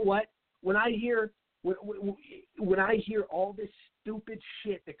 And you know what? When I hear all this stupid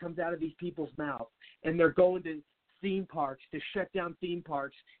shit that comes out of these people's mouths, and they're going to theme parks to shut down theme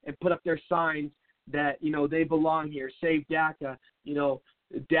parks and put up their signs that they belong here, save DACA,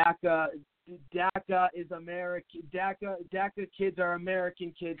 DACA is American, DACA kids are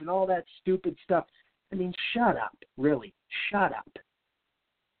American kids, and all that stupid stuff. I mean, shut up, really, shut up.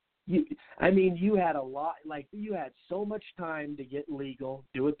 You had you had so much time to get legal,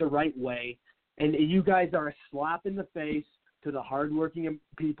 do it the right way, and you guys are a slap in the face to the hardworking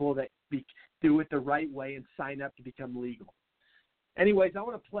people that do it the right way and sign up to become legal. Anyways, I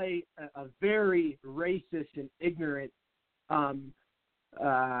want to play a very racist and ignorant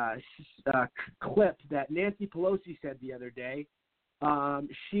clip that Nancy Pelosi said the other day.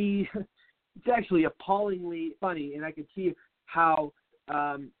 It's actually appallingly funny, and I could see how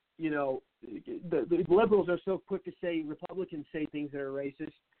the liberals are so quick to say Republicans say things that are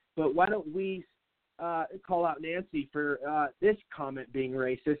racist, but why don't we call out Nancy for this comment being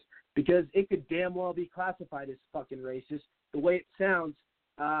racist, because it could damn well be classified as fucking racist. The way it sounds,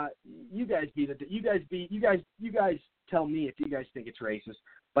 you guys tell me if you guys think it's racist.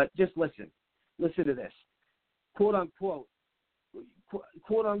 But just listen to this, quote unquote.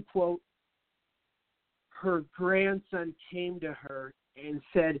 Her grandson came to her and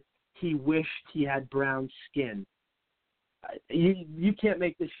said he wished he had brown skin. You can't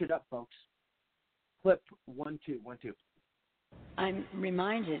make this shit up, folks. Clip 1, 2, 1, 2. I'm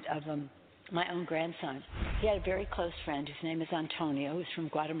reminded of my own grandson. He had a very close friend whose name is Antonio, who's from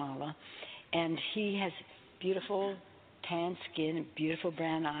Guatemala, and he has beautiful tan skin and beautiful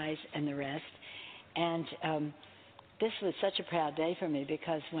brown eyes and the rest. And this was such a proud day for me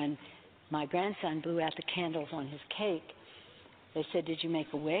because when my grandson blew out the candles on his cake, they said, "Did you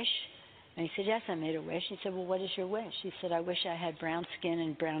make a wish?" And he said, "Yes, I made a wish." He said, "Well, what is your wish?" He said, "I wish I had brown skin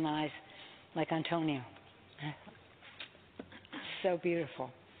and brown eyes like Antonio." So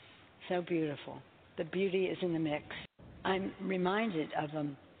beautiful. So beautiful. The beauty is in the mix. I'm reminded of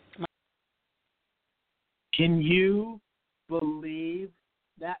Can you believe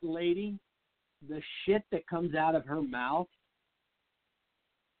that lady? The shit that comes out of her mouth?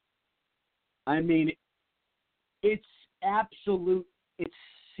 I mean, it's absolute, it's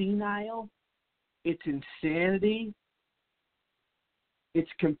senile, it's insanity,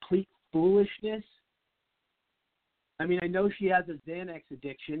 it's complete foolishness. I mean, I know she has a Xanax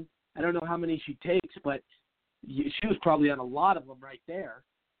addiction. I don't know how many she takes, but she was probably on a lot of them right there.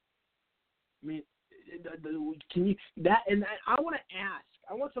 I mean, can you that? And I want to ask.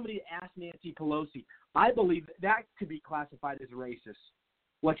 I want somebody to ask Nancy Pelosi. I believe that could be classified as racist.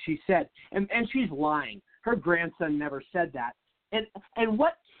 What she said, and she's lying. Her grandson never said that. And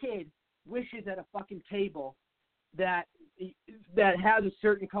what kid wishes at a fucking table that has a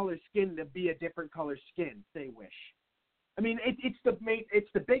certain color skin to be a different color skin? They wish. I mean, it's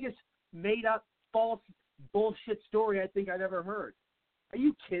the biggest made up false bullshit story I think I've ever heard. Are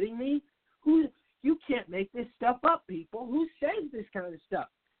you kidding me? You can't make this stuff up, people. Who says this kind of stuff?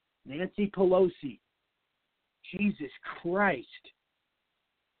 Nancy Pelosi. Jesus Christ.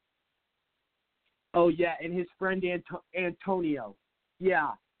 Oh yeah, and his friend Antonio.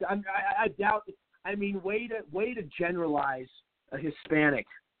 Yeah, I doubt. I mean, way to generalize a Hispanic,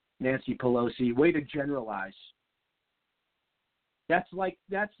 Nancy Pelosi. Way to generalize. That's like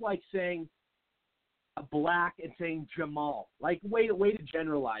saying a black and saying Jamal. Like way to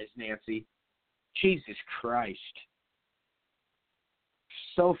generalize, Nancy. Jesus Christ.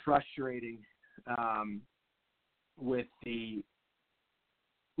 So frustrating with the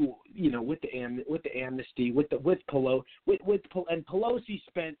with the amnesty, with Pelosi, and Pelosi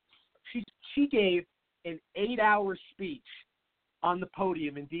she gave an 8-hour speech on the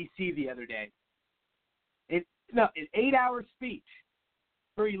podium in D.C. the other day. An 8-hour speech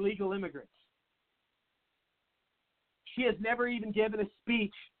for illegal immigrants. She has never even given a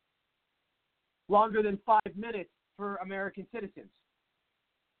speech longer than 5 minutes for American citizens.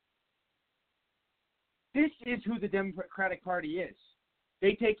 This is who the Democratic Party is.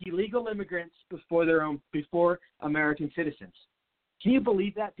 They take illegal immigrants before American citizens. Can you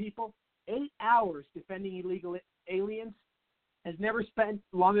believe that, people? 8 hours defending illegal aliens has never spent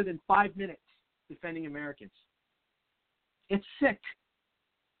longer than 5 minutes defending Americans. It's sick.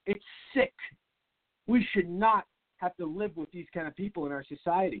 It's sick. We should not have to live with these kind of people in our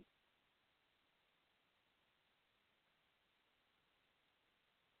society.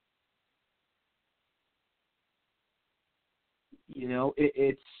 You know,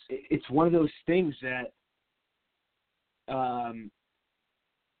 it's one of those things that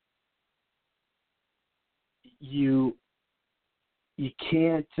you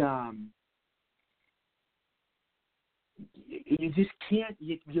can't you just can't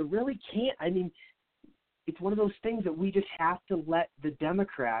you really can't. I mean, it's one of those things that we just have to let the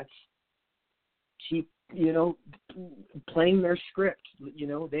Democrats keep playing their script.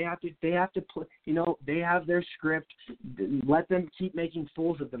 They have to play, they have their script. Let them keep making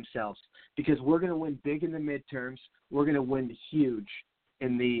fools of themselves, because we're going to win big in the midterms. We're going to win huge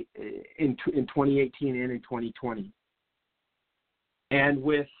in 2018 and in 2020. And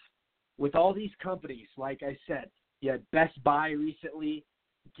with all these companies, like I said, you had Best Buy recently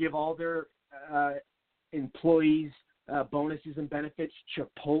give all their employees bonuses and benefits.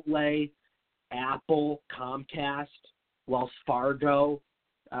 Chipotle, Apple, Comcast, Wells Fargo,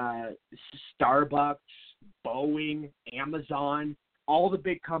 Starbucks, Boeing, Amazon, all the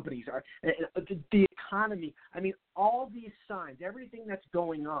big companies are the economy. I mean, all these signs, everything that's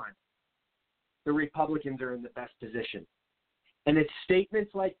going on, the Republicans are in the best position. And it's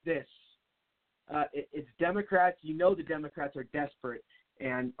statements like this. It's Democrats. The Democrats are desperate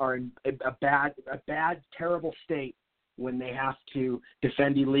and are in a bad, terrible state when they have to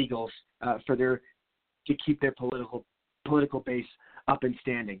defend illegals to keep their political base up and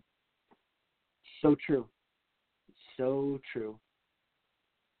standing. So true. So true.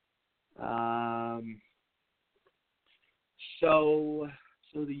 So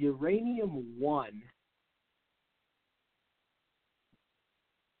the Uranium One.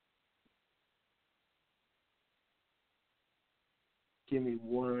 Give me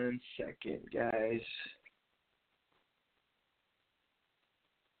 1 second, guys.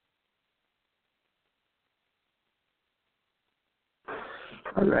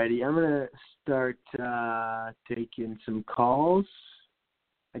 Alrighty, I'm gonna start taking some calls.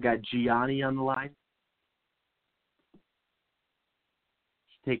 I got Gianni on the line. Let's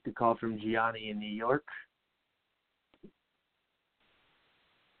take the call from Gianni in New York.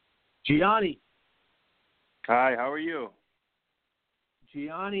 Gianni. Hi, how are you?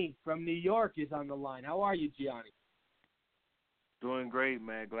 Gianni from New York is on the line. How are you, Gianni? Doing great,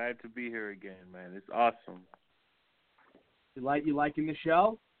 man. Glad to be here again, man. It's awesome. You liking the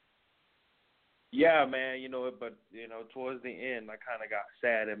show? Yeah, man. But towards the end, I kind of got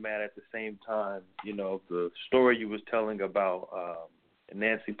sad and mad at the same time. The story you was telling about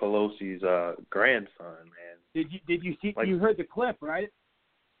Nancy Pelosi's grandson, man. Did you see? You heard the clip, right?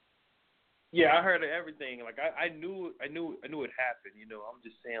 Yeah, I heard everything. Like I knew it happened. I'm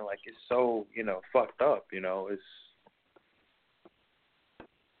just saying, like, it's so fucked up. It's.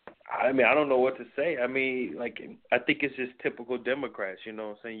 I mean, I don't know what to say. I mean, like, I think it's just typical Democrats,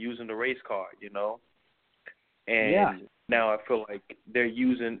 saying using the race card, And now I feel like they're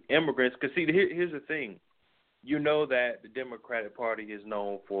using immigrants. Because, see, here's the thing. That the Democratic Party is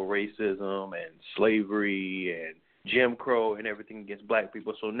known for racism and slavery and Jim Crow and everything against black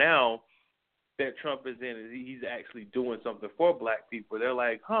people. So now that Trump is in, he's actually doing something for black people. They're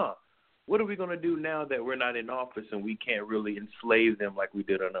like, what are we going to do now that we're not in office and we can't really enslave them like we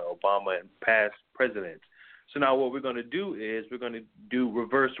did under Obama and past presidents? So now what we're going to do is we're going to do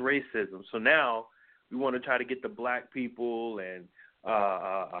reverse racism. So now we want to try to get the black people and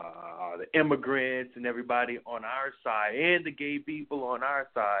the immigrants and everybody on our side and the gay people on our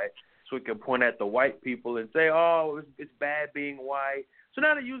side so we can point at the white people and say, oh, it's bad being white. So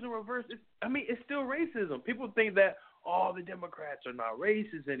now they're using reverse. It's still racism. People think that, the Democrats are not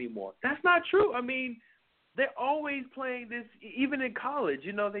racist anymore. That's not true. I mean, they're always playing this, even in college.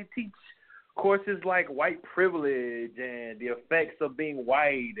 They teach courses like white privilege and the effects of being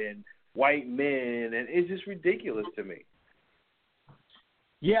white and white men, and it's just ridiculous to me.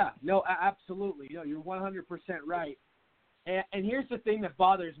 Yeah, no, absolutely. No, you're 100% right. And here's the thing that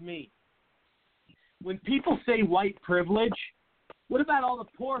bothers me. When people say white privilege, what about all the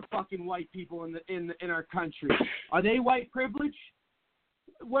poor fucking white people in our country? Are they white privilege?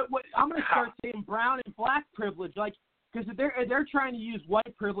 What I'm going to start saying brown and black privilege, like, because they're trying to use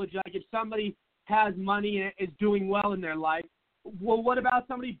white privilege, like if somebody has money and is doing well in their life. Well, what about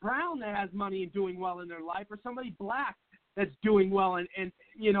somebody brown that has money and doing well in their life, or somebody black that's doing well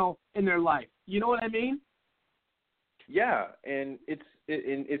in their life? You know what I mean? Yeah, and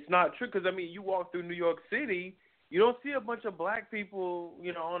it's not true because you walk through New York City. You don't see a bunch of black people,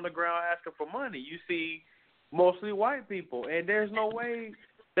 on the ground asking for money. You see mostly white people, and there's no way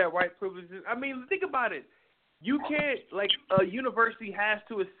that white privilege is. Think about it. You can't, a university has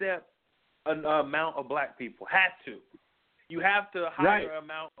to accept an amount of black people. Has to. You have to hire an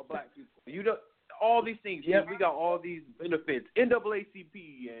amount of black people. All these things. Yep. We got all these benefits.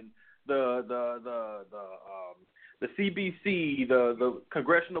 NAACP and the CBC, the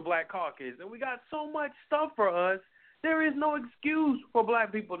Congressional Black Caucus, and we got so much stuff for us. There is no excuse for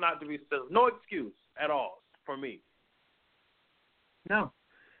black people not to be citizens. No excuse at all for me. No,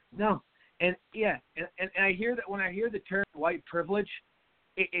 and I hear that when I hear the term white privilege,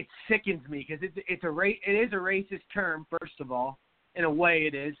 it sickens me because it is a racist term. First of all, in a way,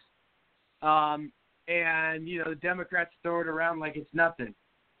 it is, and the Democrats throw it around like it's nothing.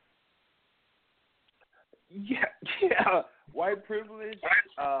 Yeah. White privilege.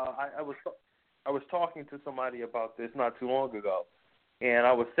 I was talking to somebody about this not too long ago, and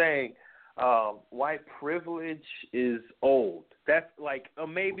I was saying white privilege is old. That's like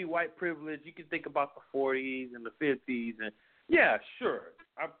maybe white privilege. You can think about the 40s and the 50s, and yeah, sure.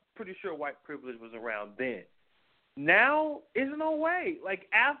 I'm pretty sure white privilege was around then. Now, there's no way. Like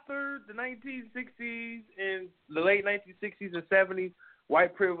after the 1960s and the late 1960s and 70s.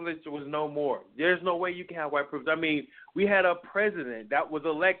 White privilege was no more. There's no way you can have white privilege. We had a president that was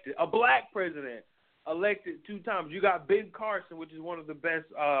elected, a black president, elected 2 times. You got Ben Carson, which is one of the best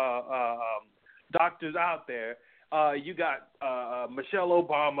doctors out there. You got Michelle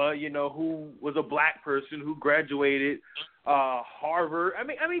Obama, who was a black person who graduated Harvard.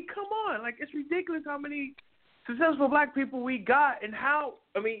 Come on. Like, it's ridiculous how many successful black people we got and how,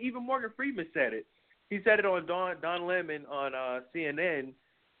 even Morgan Freeman said it. He said it on Don Lemon on CNN,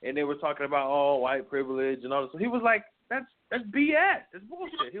 and they were talking about white privilege and all this. So he was like, "That's BS. That's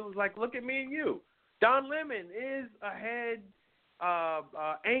bullshit." He was like, "Look at me and you. Don Lemon is a head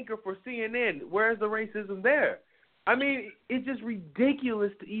anchor for CNN. Where's the racism there?" I mean, it's just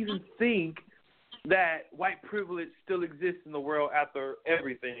ridiculous to even think that white privilege still exists in the world after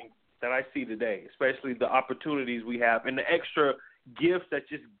everything that I see today, especially the opportunities we have and the extra gifts that's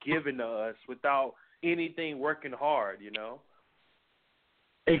just given to us without anything working hard, you know?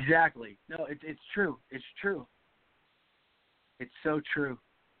 Exactly. No, it's true. It's true. It's so true.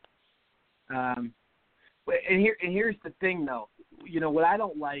 And here's the thing, though. You know, what I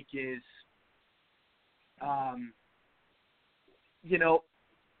don't like is, you know,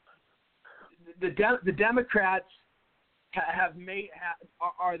 the Democrats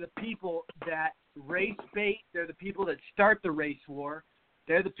are the people that race bait. They're the people that start the race war.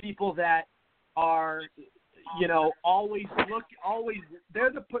 They're the people that are, you know,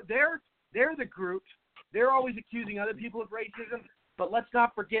 they're the group. They're always accusing other people of racism. But let's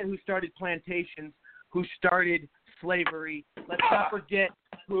not forget who started plantations, who started slavery. Let's not forget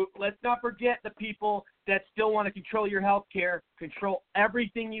the people that still want to control your health care, control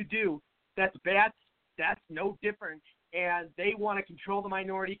everything you do. That's no different. And they want to control the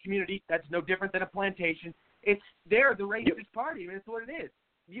minority community. That's no different than a plantation. They're the racist party. I mean, that's what it is.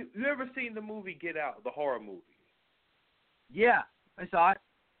 You ever seen the movie Get Out, the horror movie? Yeah, I saw it.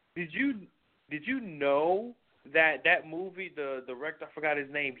 Did you know that movie, the director, I forgot his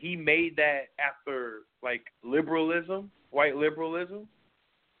name, he made that after, like, liberalism, white liberalism?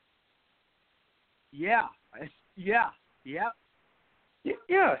 Yeah. Yeah,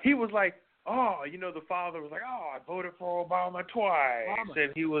 he was like, oh, you know, the father was like, oh, I voted for Obama twice.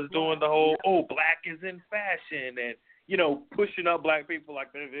 And he was doing the whole, black is in fashion, and, you know, pushing up black people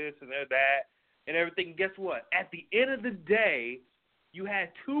like they're this and they're that and everything. And guess what? At the end of the day, you had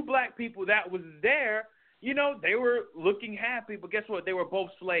two black people that was there. You know, they were looking happy, but guess what? They were both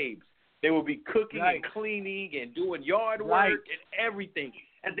slaves. They would be cooking and cleaning and doing yard work and everything.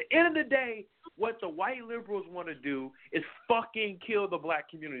 At the end of the day, what the white liberals want to do is fucking kill the black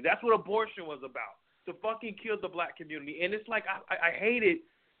community. That's what abortion was about, to fucking kill the black community. And it's like I hate it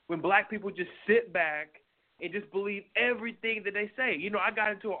when black people just sit back and just believe everything that they say. You know, I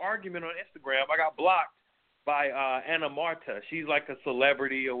got into an argument on Instagram. I got blocked by Anna Marta. She's like a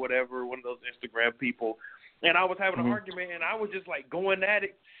celebrity or whatever, one of those Instagram people. And I was having an argument, and I was just like going at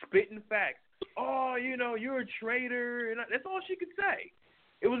it, spitting facts. Oh, you know, you're a traitor. And that's all she could say.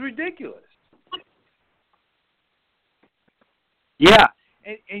 It was ridiculous. Yeah,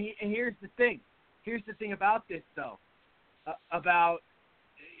 and here's the thing. Here's the thing about this, though. And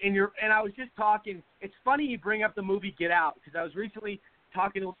I was just talking. It's funny you bring up the movie Get Out, because I was recently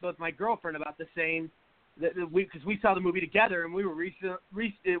talking with my girlfriend about the same. Because we saw the movie together, and we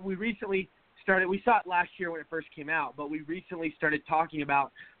recently started. We saw it last year when it first came out, but we recently started talking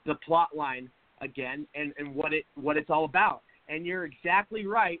about the plot line again and what it's all about. And you're exactly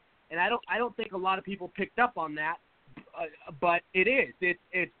right. And I don't think a lot of people picked up on that, but it is.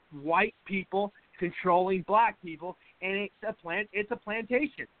 It's white people controlling black people, and it's a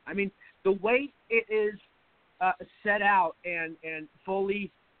plantation. I mean, the way it is set out and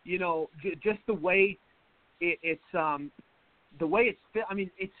fully, you know, just the way it's the way it's fit. I mean,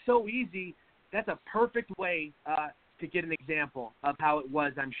 it's so easy. That's a perfect way to get an example of how it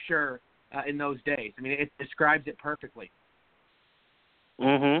was, I'm sure, in those days. I mean, it describes it perfectly.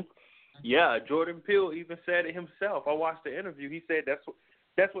 Yeah, Jordan Peele even said it himself. I watched the interview. He said that's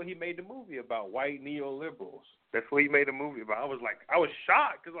what he made the movie about, white neoliberals. That's what he made the movie about. I was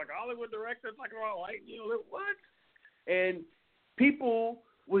shocked because, like, Hollywood director talking about white neoliberals. What? And people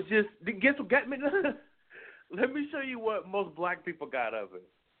was just, guess what got me? Let me show you what most black people got of it.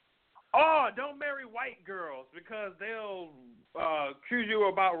 Oh, don't marry white girls because they'll accuse you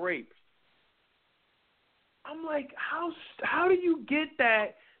about rape. I'm like, how do you get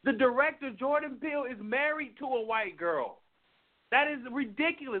that? The director, Jordan Peele, is married to a white girl. That is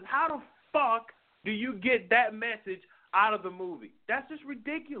ridiculous. How the fuck do you get that message out of the movie? That's just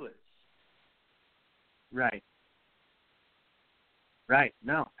ridiculous. Right.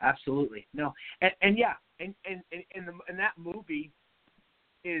 No, absolutely. No. And yeah, and that movie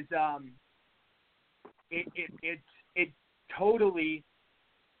is it totally,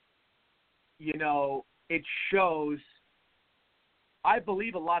 you know, it shows. I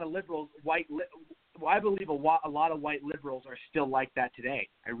believe a lot of liberals, I believe a lot of white liberals are still like that today.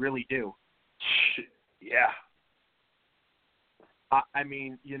 I really do. Yeah. I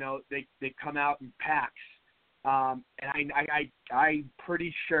mean, you know, they come out in packs, and I'm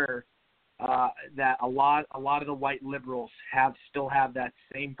pretty sure that a lot of the white liberals still have that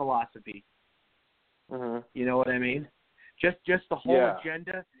same philosophy. You know what I mean? Just the whole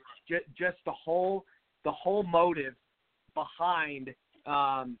agenda, just the whole motive behind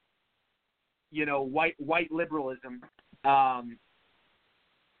white liberalism.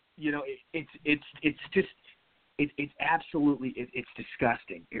 It's absolutely it's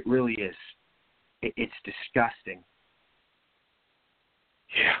disgusting. It really is. It's disgusting.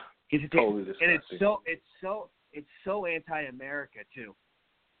 Yeah, it's totally disgusting. And it's so anti-America too.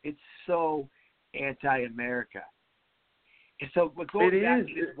 It's so anti-America. And so, but going back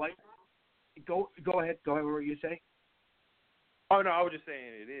to this white. Go ahead. Go ahead. What were you saying? Oh no, I was just saying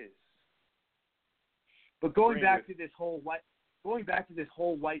it is. But going back to this whole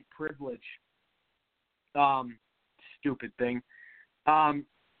white privilege, stupid thing.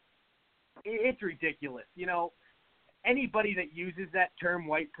 It's ridiculous. Anybody that uses that term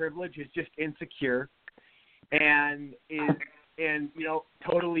white privilege is just insecure, and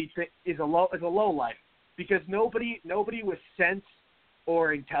totally is a low life, because nobody with sense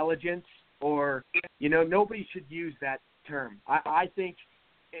or intelligence or nobody should use that term. I think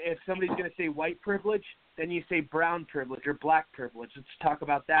if somebody's going to say white privilege, then you say brown privilege or black privilege. Let's talk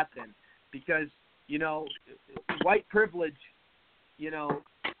about that then, because white privilege,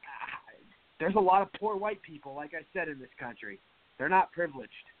 there's a lot of poor white people, like I said, in this country. They're not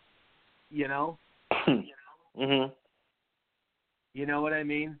privileged, Mhm. You know what I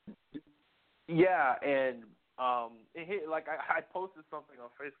mean? Yeah, and I posted something on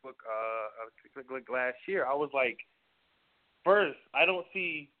Facebook like last year. I was like, first, I don't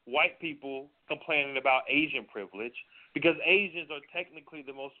see white people complaining about Asian privilege, because Asians are technically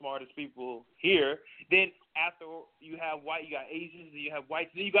the most smartest people here. Then after you have white, you got Asians, then you have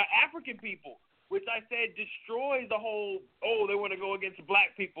whites, then you got African people, which I said destroys the whole, they want to go against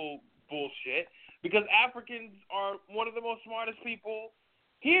black people bullshit, because Africans are one of the most smartest people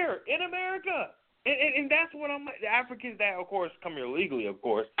here in America. And that's what I'm like. The Africans that, of course, come here legally, of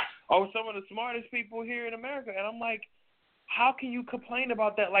course, are some of the smartest people here in America. And I'm like, how can you complain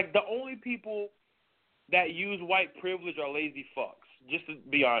about that? Like, the only people that use white privilege are lazy fucks, just to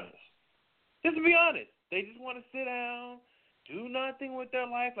be honest. Just to be honest. They just want to sit down, do nothing with their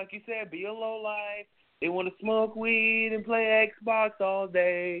life. Like you said, be a low life. They want to smoke weed and play Xbox all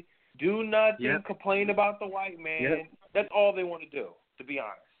day, do nothing, complain about the white man. Yep. That's all they want to do, to be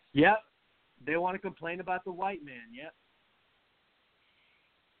honest. Yep. They want to complain about the white man. Yep.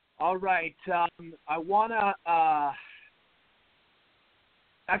 All right. I want to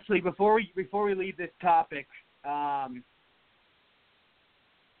actually, before we leave this topic,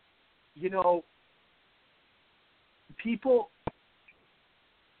 people,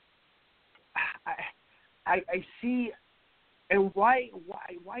 I see, and why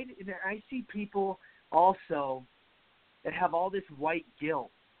I see people also that have all this white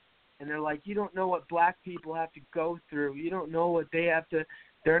guilt. And they're like, you don't know what black people have to go through. You don't know what they have to.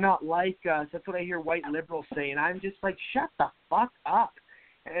 They're not like us. That's what I hear white liberals saying. I'm just like, shut the fuck up.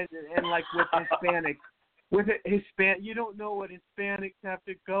 And like with Hispanic, you don't know what Hispanics have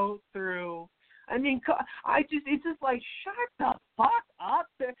to go through. I mean, it's just like, shut the fuck up.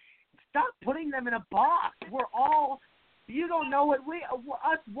 Stop putting them in a box. You don't know what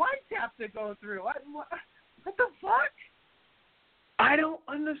us whites have to go through. What the fuck? I don't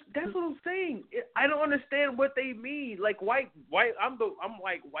understand. That's what I'm saying. I don't understand what they mean. Like white. I'm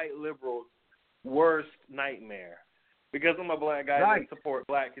like white liberals' worst nightmare, because I'm a black guy that supports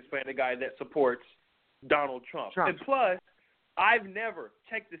black Hispanic guy that supports Donald Trump. And plus, I've never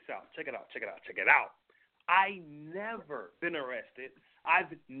check it out. I never been arrested.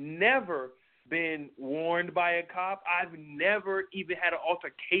 I've never been warned by a cop. I've never even had an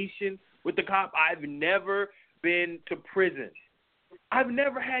altercation with the cop. I've never been to prison. I've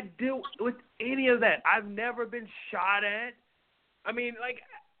never had to deal with any of that. I've never been shot at. I mean, like,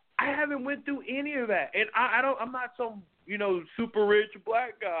 I haven't went through any of that. And I'm not some, super rich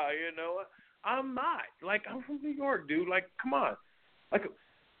black guy, I'm not. Like, I'm from New York, dude. Like, come on. Like,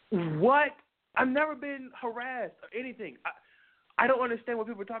 what? I've never been harassed or anything. I don't understand what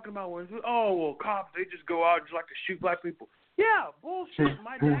people are talking about when, cops, they just go out and just like to shoot black people. Yeah, bullshit.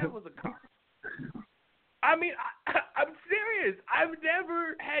 My dad was a cop. I mean, I'm serious. I've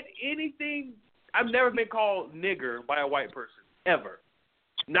never had anything. I've never been called nigger by a white person, ever.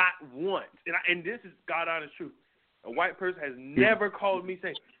 Not once. And this is God honest truth. A white person has never called me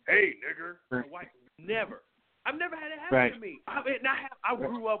saying, hey, nigger. A white, never. I've never had it happen to me. I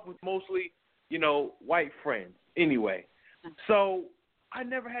grew up with mostly, white friends anyway. So I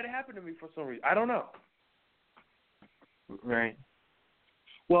never had it happen to me for some reason. I don't know. Right.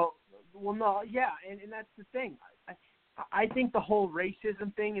 Well, no, yeah, and that's the thing. I think the whole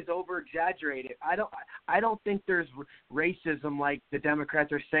racism thing is over-exaggerated. I don't think there's racism like the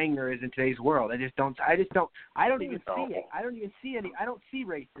Democrats are saying there is in today's world. I don't even see it. I don't see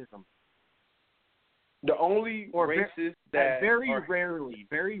racism. The only races that very rarely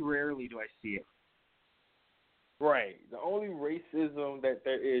do I see it. Right. The only racism that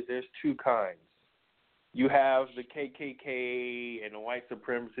there is, there's two kinds. You have the KKK and the white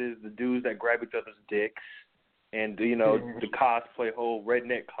supremacists, the dudes that grab each other's dicks, and the cosplay, whole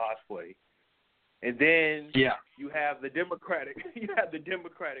redneck cosplay. And then you have the Democratic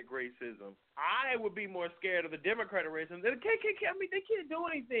racism. I would be more scared of the Democratic racism than the KKK. I mean, they can't do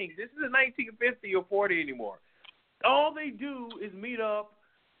anything. This isn't 1950 or 40 anymore. All they do is meet up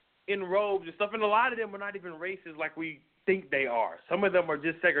in robes and stuff, and a lot of them are not even racist like we think they are. Some of them are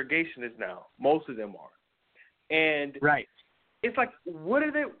just segregationists now. Most of them are. And it's like, what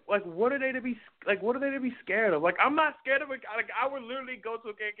are they to be scared of? Like, I'm not scared of it. Like, I would literally go to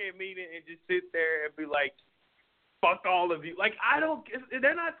a KK meeting and just sit there and be like, fuck all of you. Like,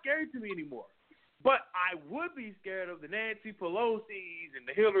 they're not scary to me anymore. But I would be scared of the Nancy Pelosi's and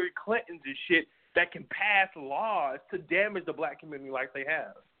the Hillary Clintons and shit that can pass laws to damage the black community like they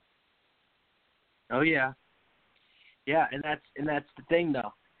have. Oh yeah. Yeah, and that's the thing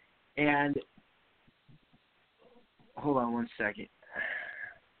though. And hold on one second.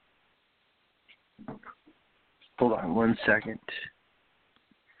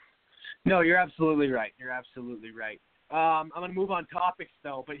 No, you're absolutely right. I'm going to move on topics,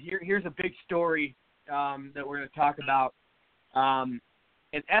 though, but here's a big story that we're going to talk about. An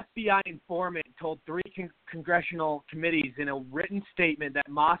FBI informant told three congressional committees in a written statement that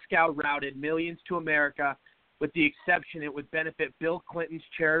Moscow routed millions to America with the exception it would benefit Bill Clinton's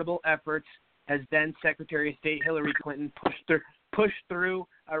charitable efforts as then Secretary of State Hillary Clinton pushed through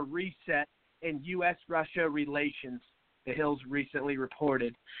a reset in U.S.-Russia relations, the Hills recently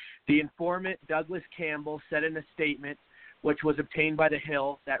reported. The informant, Douglas Campbell, said in a statement, which was obtained by the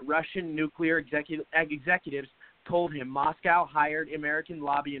Hill, that Russian nuclear executives told him Moscow hired American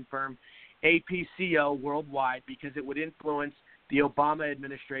lobbying firm APCO worldwide because it would influence the Obama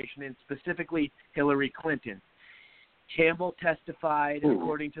administration and specifically Hillary Clinton. Campbell testified,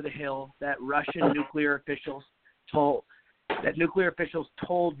 according to the Hill, that Russian nuclear officials told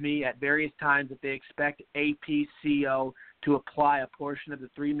me at various times that they expect APCO to apply a portion of the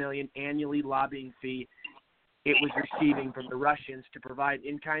 $3 million annually lobbying fee it was receiving from the Russians to provide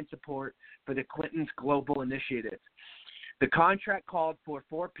in-kind support for the Clintons' global initiative. The contract called for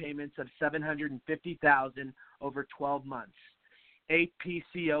 4 payments of $750,000 over 12 months.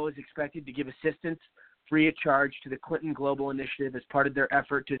 APCO is expected to give assistance free of charge to the Clinton Global Initiative as part of their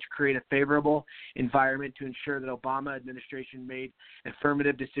effort to create a favorable environment to ensure that Obama administration made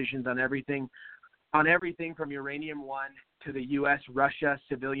affirmative decisions on everything from Uranium One to the U.S.-Russia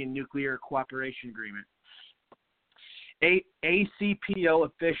Civilian Nuclear Cooperation Agreement. ACPO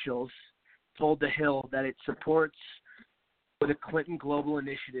officials told The Hill that it supports the Clinton Global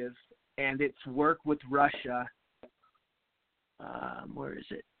Initiative and its work with Russia. Where is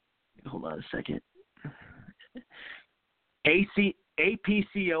it? Hold on a second.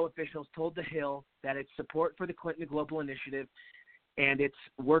 APCO officials told The Hill that its support for the Clinton Global Initiative and its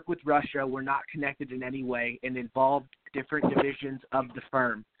work with Russia were not connected in any way and involved different divisions of the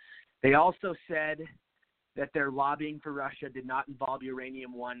firm. They also said that their lobbying for Russia did not involve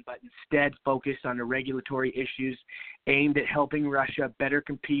Uranium One, but instead focused on the regulatory issues aimed at helping Russia better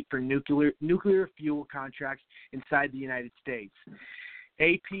compete for nuclear fuel contracts inside the United States.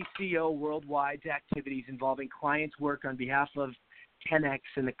 APCO Worldwide's activities involving clients' work on behalf of 10X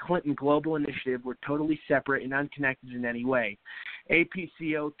and the Clinton Global Initiative were totally separate and unconnected in any way.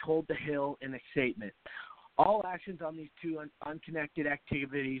 APCO told The Hill in a statement, all actions on these two unconnected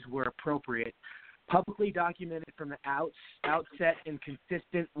activities were appropriate, publicly documented from the outset and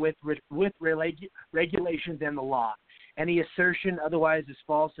consistent with regulations and the law. Any assertion otherwise is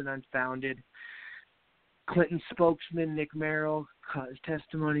false and unfounded. Clinton spokesman Nick Merrill, his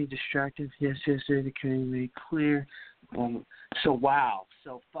testimony distracted. Yes, yesterday the committee made clear. So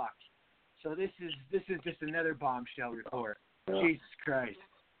fuck. So this is just another bombshell report. Yeah. Jesus Christ.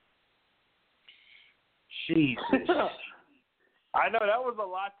 Jesus. I know that was a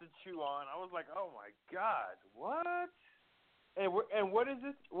lot to chew on. I was like, oh my God, what? And what is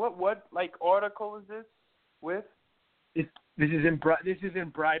this? What like article is this with? This is in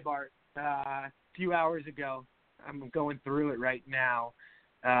Breitbart. A few hours ago. I'm going through it right now.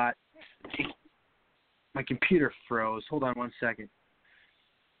 My computer froze. Hold on one second.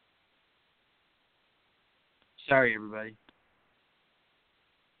 Sorry, everybody.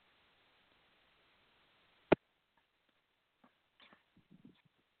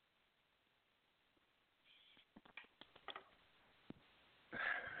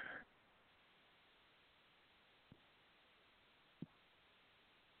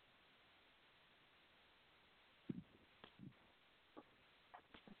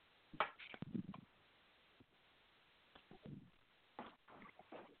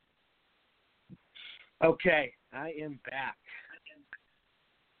 Okay, I am back.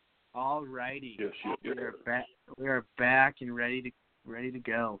 All righty. Yes. We're back. We are back and ready to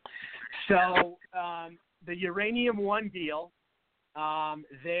go. So the Uranium One deal.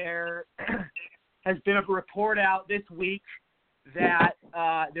 There has been a report out this week that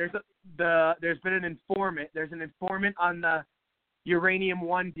there's been an informant. There's an informant on the Uranium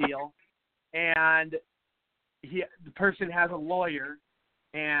One deal, and the person has a lawyer,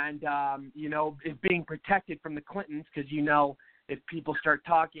 and is being protected from the Clintons because if people start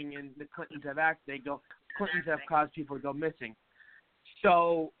talking and the Clintons have Clintons have caused people to go missing.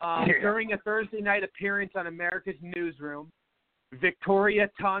 So during a Thursday night appearance on America's Newsroom, Victoria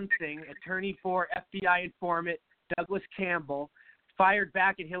Tonsing, attorney for FBI informant Douglas Campbell, fired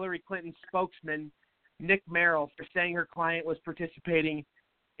back at Hillary Clinton's spokesman Nick Merrill for saying her client was participating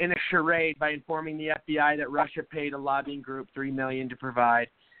in a charade by informing the FBI that Russia paid a lobbying group $3 million to provide.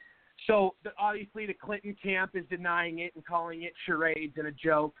 So obviously the Clinton camp is denying it and calling it charades and a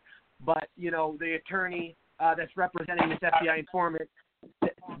joke, but the attorney that's representing this FBI informant,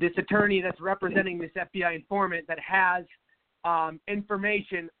 that has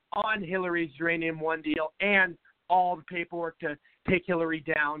information on Hillary's Uranium One deal and all the paperwork to take Hillary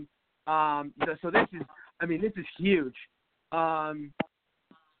down. So this is huge.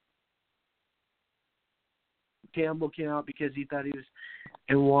 Campbell came out because he thought he was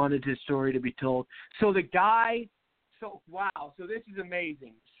and wanted his story to be told. So this is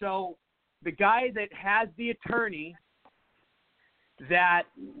amazing. So the guy that has the attorney that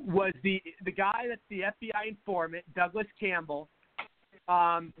was the guy that's the FBI informant, Douglas Campbell,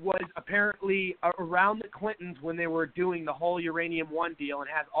 was apparently around the Clintons when they were doing the whole Uranium One deal and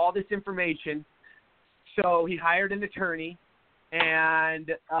has all this information. So he hired an attorney,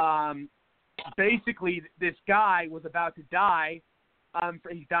 and basically this guy was about to die.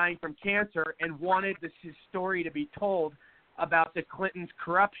 He's dying from cancer and wanted his story to be told about the Clintons'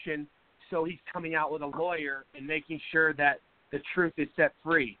 corruption. So he's coming out with a lawyer and making sure that the truth is set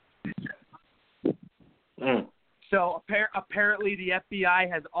free. So apparently the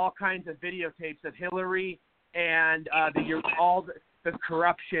FBI has all kinds of videotapes of Hillary and all the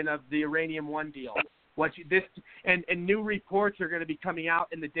corruption of the Uranium One deal. And new reports are going to be coming out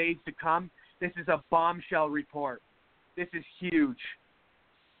in the days to come. This is a bombshell report. This is huge.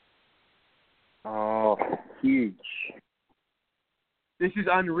 Oh, huge. This is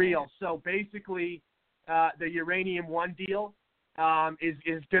unreal. So basically, the Uranium One deal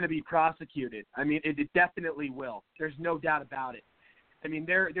is going to be prosecuted. I mean, it definitely will. There's no doubt about it. I mean,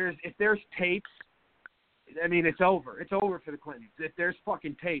 if there's tapes, I mean, it's over. It's over for the Clintons. If there's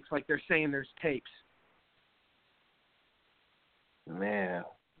fucking tapes, like they're saying there's tapes. Man.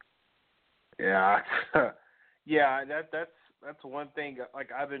 Yeah. Yeah, that's one thing,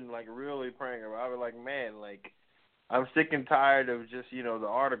 like, I've been, like, really praying about. I've been like, man, like, I'm sick and tired of just, the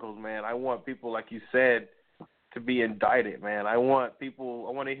articles, man. I want people, like you said, to be indicted, man. I want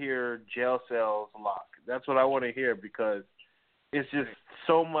to hear jail cells locked. That's what I want to hear, because it's just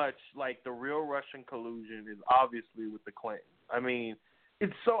so much, like, the real Russian collusion is obviously with the Clintons. I mean,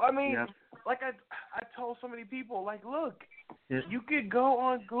 like I told so many people, like, look, you could go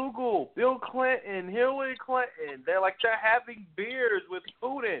on Google, Bill Clinton, Hillary Clinton. They're having beers with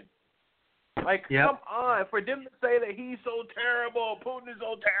Putin. Like, come on, for them to say that he's so terrible, Putin is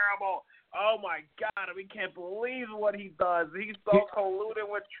so terrible. Oh my God, we can't believe what he does. He's so colluding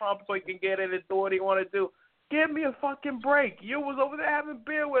with Trump so he can get in and do what he want to do. Give me a fucking break. You was over there having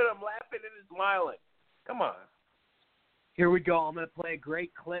beer with him, laughing and smiling. Come on. Here we go. I'm going to play a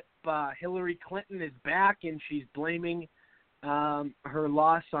great clip. Hillary Clinton is back, and she's blaming her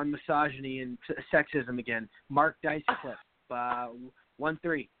loss on misogyny and sexism again. Mark Dice clip.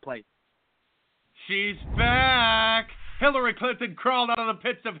 1-3, play. She's back! Hillary Clinton crawled out of the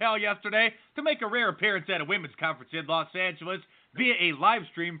pits of hell yesterday to make a rare appearance at a women's conference in Los Angeles via a live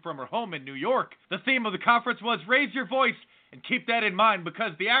stream from her home in New York. The theme of the conference was Raise Your Voice, and keep that in mind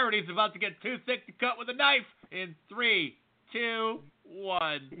because the irony is about to get too thick to cut with a knife in 3, 2,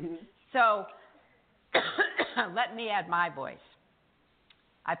 1. So, let me add my voice.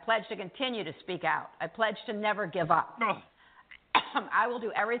 I pledge to continue to speak out. I pledge to never give up. I will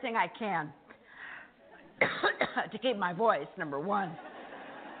do everything I can to keep my voice, number one.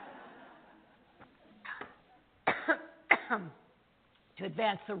 To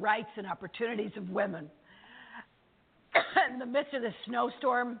advance the rights and opportunities of women. In the midst of this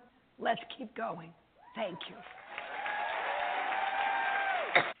snowstorm, let's keep going. Thank you.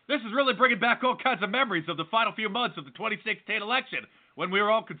 This is really bringing back all kinds of memories of the final few months of the 2016 election, when we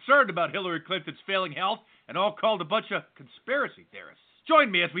were all concerned about Hillary Clinton's failing health and all called a bunch of conspiracy theorists.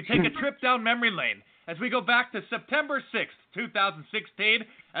 Join me as we take a trip down memory lane as we go back to September 6th, 2016,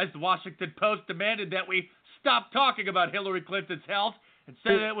 as the Washington Post demanded that we stop talking about Hillary Clinton's health and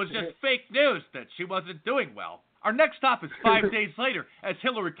said it was just fake news that she wasn't doing well. Our next stop is 5 days later, as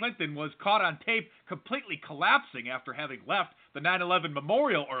Hillary Clinton was caught on tape completely collapsing after having left the 9/11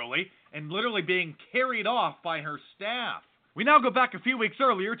 memorial early and literally being carried off by her staff. We now go back a few weeks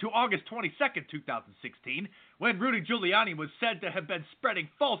earlier to August 22nd, 2016, when Rudy Giuliani was said to have been spreading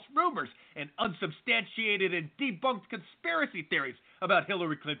false rumors and unsubstantiated and debunked conspiracy theories about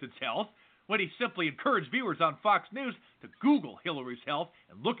Hillary Clinton's health, when he simply encouraged viewers on Fox News to Google Hillary's health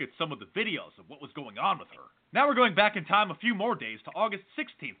and look at some of the videos of what was going on with her. Now we're going back in time a few more days to August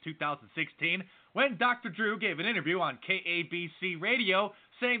 16th, 2016, when Dr. Drew gave an interview on KABC radio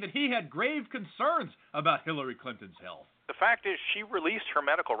saying that he had grave concerns about Hillary Clinton's health. The fact is, she released her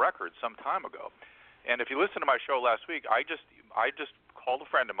medical records some time ago. And if you listen to my show last week, I just called a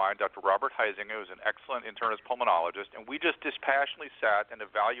friend of mine, Dr. Robert Heisinger, who's an excellent internist pulmonologist, and we just dispassionately sat and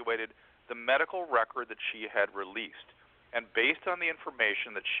evaluated the medical record that she had released. And based on the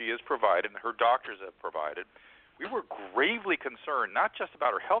information that she has provided and her doctors have provided, we were gravely concerned, not just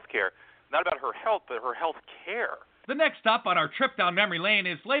about her health care, not about her health, but her health care. The next stop on our trip down memory lane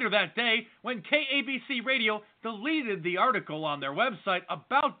is later that day when KABC Radio deleted the article on their website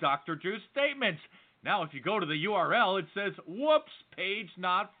about Dr. Drew's statements. Now, if you go to the URL, it says, whoops, page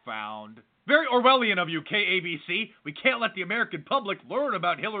not found. Very Orwellian of you, KABC. We can't let the American public learn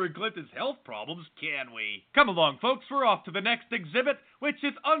about Hillary Clinton's health problems, can we? Come along, folks. We're off to the next exhibit, which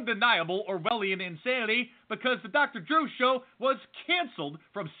is undeniable Orwellian insanity because the Dr. Drew Show was canceled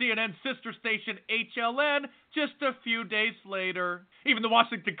from CNN's sister station HLN just a few days later. Even the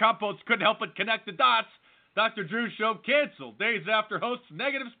Washington Compost couldn't help but connect the dots. Dr. Drew Show canceled days after hosts'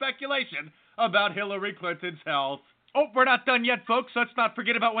 negative speculation about Hillary Clinton's health. Oh, we're not done yet, folks. Let's not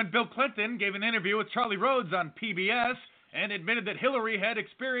forget about when Bill Clinton gave an interview with Charlie Rhodes on PBS and admitted that Hillary had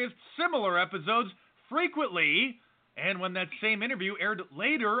experienced similar episodes frequently. And when that same interview aired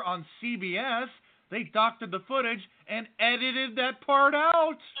later on CBS, they doctored the footage and edited that part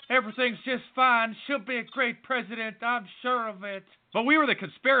out. Everything's just fine. She'll be a great president. I'm sure of it. But we were the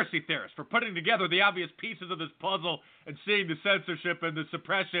conspiracy theorists for putting together the obvious pieces of this puzzle and seeing the censorship and the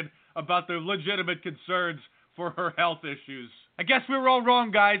suppression about the legitimate concerns for her health issues. I guess we were all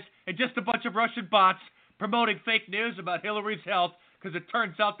wrong, guys, and just a bunch of Russian bots promoting fake news about Hillary's health because it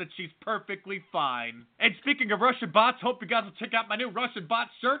turns out that she's perfectly fine. And speaking of Russian bots, hope you guys will check out my new Russian bot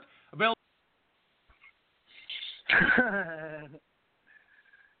shirt available.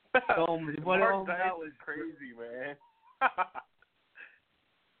 That was crazy, man.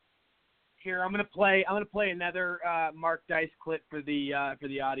 Here, I'm gonna play another Mark Dice clip for the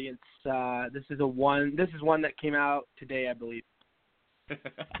audience. This is one that came out today, I believe. Of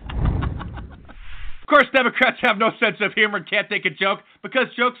course, Democrats have no sense of humor and can't take a joke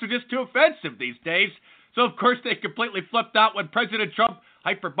because jokes are just too offensive these days. So, of course, they completely flipped out when President Trump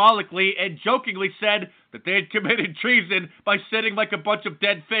hyperbolically and jokingly said that they had committed treason by sitting like a bunch of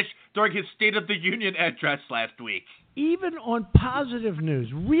dead fish during his State of the Union address last week. Even on positive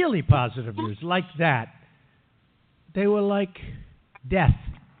news, really positive news, like that, they were like death.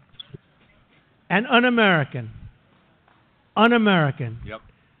 And un-American. Un-American. Yep.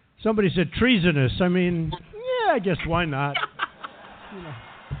 Somebody said treasonous. I mean, yeah, I guess why not? You know.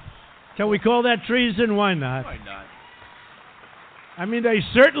 Can we call that treason? Why not? Why not? I mean, they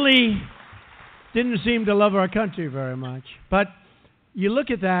certainly didn't seem to love our country very much. But you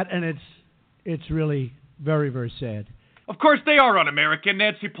look at that, and it's really very, very sad. Of course, they are un-American.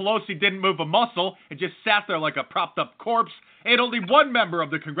 Nancy Pelosi didn't move a muscle and just sat there like a propped-up corpse. And only one member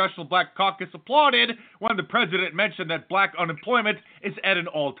of the Congressional Black Caucus applauded when the president mentioned that black unemployment is at an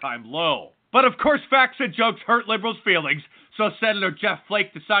all-time low. But of course, facts and jokes hurt liberals' feelings, so Senator Jeff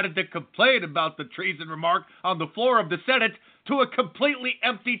Flake decided to complain about the treason remark on the floor of the Senate to a completely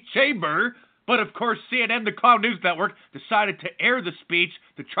empty chamber. But of course, CNN, the Clown News Network, decided to air the speech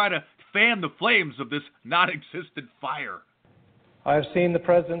to try to fan the flames of this non-existent fire. I have seen the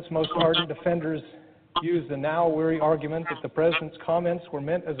president's most ardent defenders use the now weary argument that the president's comments were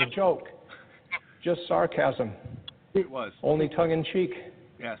meant as a joke, just sarcasm. It was. Only tongue-in-cheek.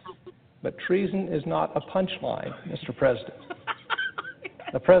 Yes. But treason is not a punchline, Mr. President.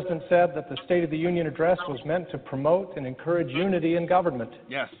 The president said that the State of the Union address was meant to promote and encourage unity in government.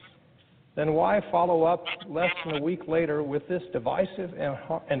 Yes. Then why follow up less than a week later with this divisive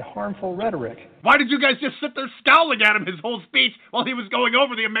and harmful rhetoric? Why did you guys just sit there scowling at him his whole speech while he was going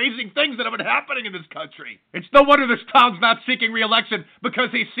over the amazing things that have been happening in this country? It's no wonder this clown's not seeking re-election because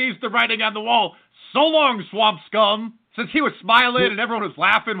he sees the writing on the wall. So long, swamp scum! Since he was smiling and everyone was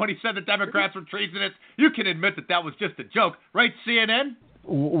laughing when he said the Democrats were treasonous, you can admit that was just a joke, right, CNN?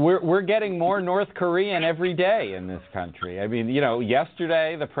 We're getting more North Korean every day in this country. I mean,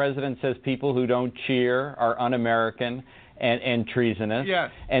 yesterday the president says people who don't cheer are un-American and treasonous. Yes.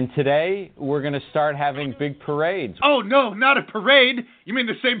 And today we're going to start having big parades. Oh, no, not a parade. You mean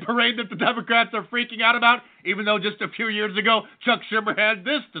the same parade that the Democrats are freaking out about, even though just a few years ago Chuck Schumer had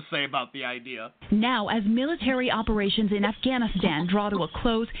this to say about the idea. Now, as military operations in Afghanistan draw to a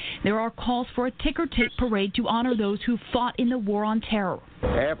close, there are calls for a ticker-tape parade to honor those who fought in the war on terror.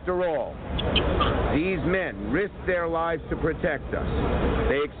 After all, these men risked their lives to protect us.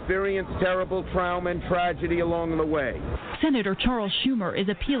 They experienced terrible trauma and tragedy along the way. Senator Charles Schumer is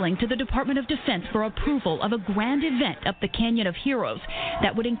appealing to the Department of Defense for approval of a grand event up the Canyon of Heroes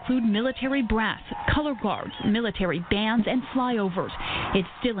that would include military brass, color guards, military bands, and flyovers. It's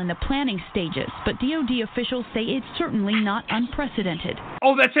still in the planning stages, but DoD officials say it's certainly not unprecedented.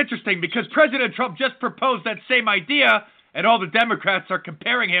 Oh, that's interesting, because President Trump just proposed that same idea, and all the Democrats are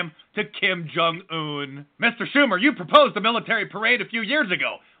comparing him to Kim Jong-un. Mr. Schumer, you proposed a military parade a few years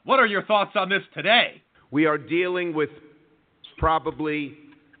ago. What are your thoughts on this today? We are dealing with probably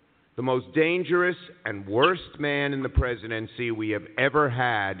the most dangerous and worst man in the presidency we have ever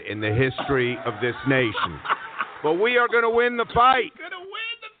had in the history of this nation. But we are going to win the fight.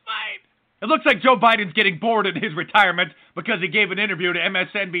 It looks like Joe Biden's getting bored in his retirement because he gave an interview to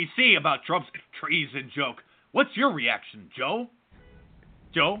MSNBC about Trump's treason joke. What's your reaction, Joe?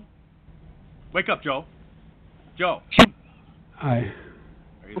 Joe? Wake up, Joe. Joe. Are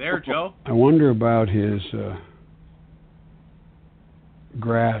you there, Joe? I wonder about his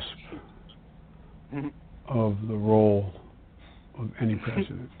grasp of the role of any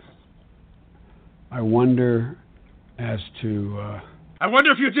president. I wonder as to... I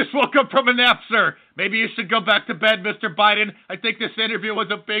wonder if you just woke up from a nap, sir. Maybe you should go back to bed, Mr. Biden. I think this interview was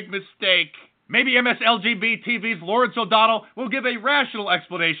a big mistake. Maybe MSLGB TV's Lawrence O'Donnell will give a rational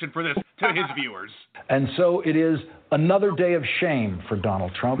explanation for this to his viewers. And so it is another day of shame for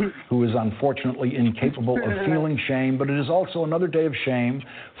Donald Trump, who is unfortunately incapable of feeling shame, but it is also another day of shame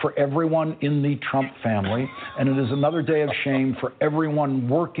for everyone in the Trump family, and it is another day of shame for everyone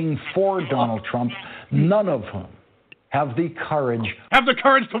working for Donald Trump, none of whom have the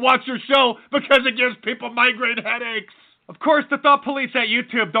courage to watch your show because it gives people migraine headaches. Of course, the thought police at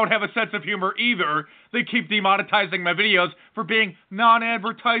YouTube don't have a sense of humor either. They keep demonetizing my videos for being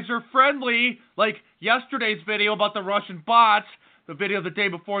non-advertiser friendly, like yesterday's video about the Russian bots, the video the day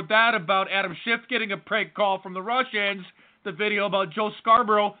before that about Adam Schiff getting a prank call from the Russians, the video about Joe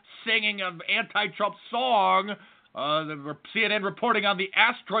Scarborough singing an anti-Trump song, the CNN reporting on the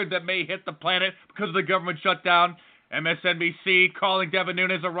asteroid that may hit the planet because of the government shutdown, MSNBC calling Devin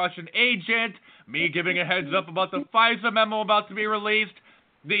Nunes a Russian agent, me giving a heads up about the FISA memo about to be released,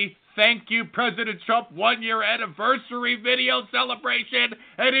 the Thank You President Trump 1-year anniversary video celebration,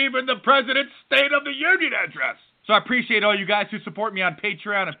 and even the President's State of the Union address. So I appreciate all you guys who support me on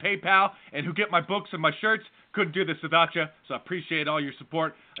Patreon and PayPal and who get my books and my shirts. Couldn't do this without you, so I appreciate all your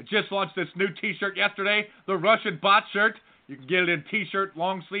support. I just launched this new t-shirt yesterday, the Russian Bot shirt. You can get it in t-shirt,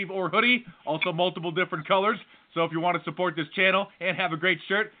 long sleeve, or hoodie, also multiple different colors. So if you want to support this channel and have a great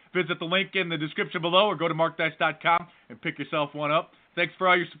shirt, visit the link in the description below or go to markdice.com and pick yourself one up. Thanks for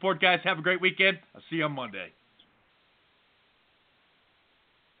all your support, guys. Have a great weekend. I'll see you on Monday.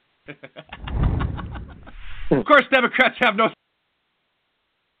 Of course, Democrats have no...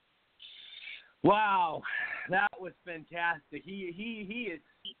 Wow, that was fantastic.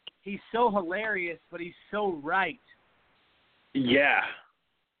 He's so hilarious, but he's so right. Yeah.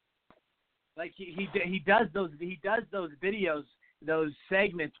 Like he does those videos, those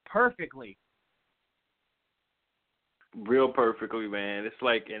segments perfectly. Real perfectly, man. It's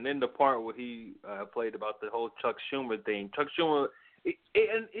like, and then the part where he played about the whole Chuck Schumer thing. Chuck Schumer,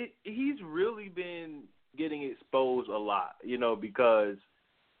 he's really been getting exposed a lot, because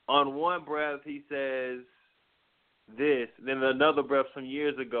on one breath he says this, then another breath some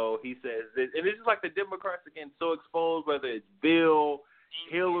years ago he says this, and it's just like the Democrats are getting so exposed, whether it's Bill,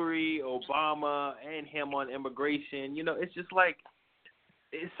 Hillary, Obama, and him on immigration. It's just like,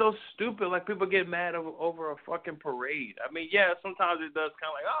 it's so stupid. Like, people get mad over a fucking parade. I mean, yeah, sometimes it does kind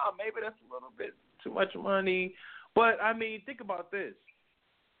of like, oh, maybe that's a little bit too much money. But, I mean, think about this.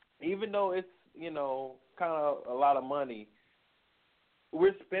 Even though it's, kind of a lot of money,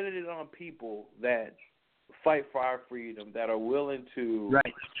 we're spending it on people that fight for our freedom, that are willing to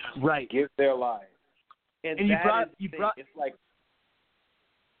right. give their lives. And you brought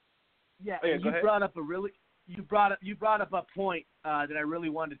up a point that I really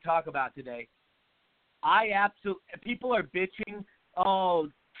wanted to talk about today. People are bitching. Oh,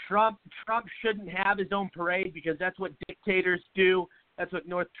 Trump shouldn't have his own parade because that's what dictators do. That's what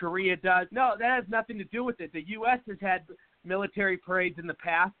North Korea does. No, that has nothing to do with it. The U.S. has had military parades in the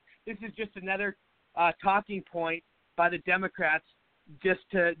past. This is just another talking point by the Democrats, just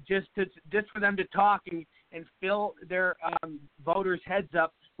for them to talk and fill their voters' heads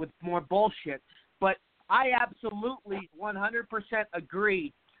up with more bullshit. But I absolutely 100%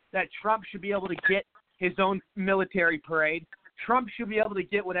 agree that Trump should be able to get his own military parade. Trump should be able to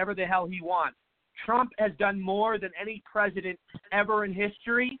get whatever the hell he wants. Trump has done more than any president ever in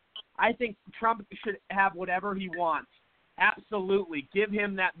history. I think Trump should have whatever he wants. Absolutely. Give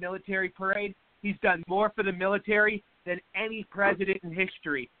him that military parade. He's done more for the military than any president in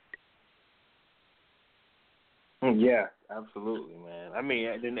history. Yeah, absolutely, man. I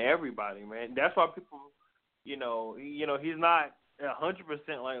mean, than everybody, man. That's why people, he's not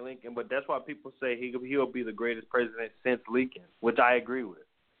 100% like Lincoln, but that's why people say he'll be the greatest president since Lincoln, which I agree with.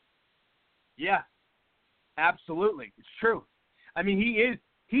 Yeah, absolutely. It's true. I mean, he is,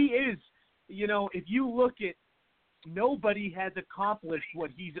 if you look at, nobody has accomplished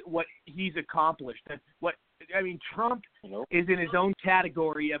what he's accomplished. Trump is in his own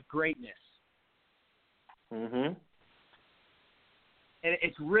category of greatness. Mhm. And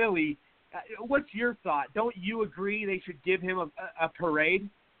it's really, what's your thought? Don't you agree they should give him a parade?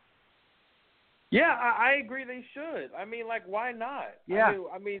 Yeah, I agree they should. I mean, like, why not? Yeah.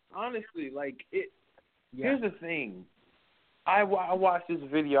 I mean honestly, like, here's the thing. I watched this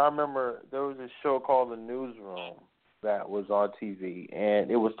video. I remember there was a show called The Newsroom that was on TV, and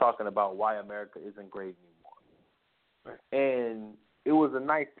it was talking about why America isn't great anymore. And it was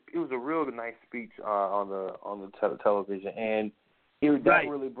a real nice speech on the television, and that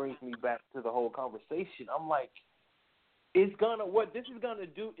really brings me back to the whole conversation. I'm like, what this is gonna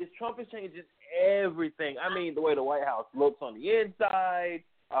do is Trump is changing everything. I mean, the way the White House looks on the inside,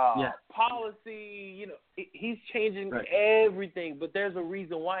 policy. He's changing everything. But there's a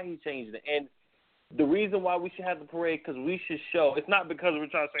reason why he's changing it, and the reason why we should have the parade because we should show. It's not because we're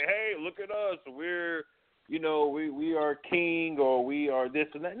trying to say, hey, look at us, we're we are king or we are this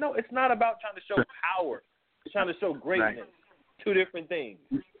and that. No, it's not about trying to show power. It's trying to show greatness. Right. Two different things.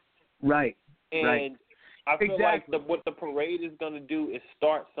 Right. And I feel like what the parade is going to do is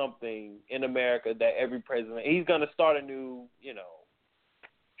start something in America that every president, he's going to start a new,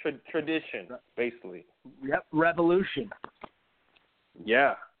 tradition, basically. Yep, revolution.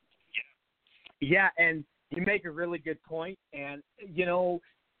 Yeah. Yeah, and you make a really good point, and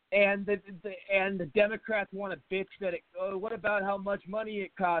and the Democrats want to bitch that what about how much money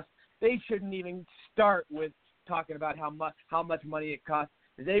it costs? They shouldn't even start with talking about how much money it costs.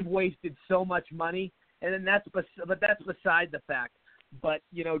 They've wasted so much money, and then that's beside the fact. But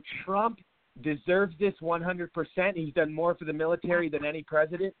Trump deserves this 100%. He's done more for the military than any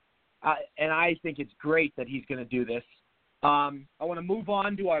president, and I think it's great that he's going to do this. I want to move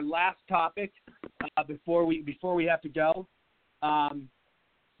on to our last topic before we have to go.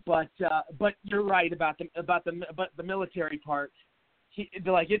 But you're right about the military part. He is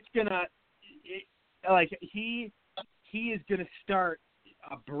gonna start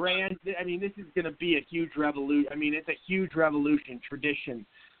a brand. I mean, this is gonna be a huge revolution. I mean, it's a huge revolution tradition.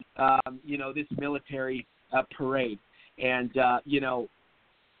 This military parade, and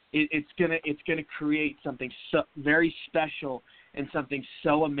it's gonna create something so very special and something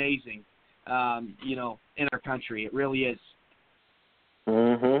so amazing. In our country, it really is.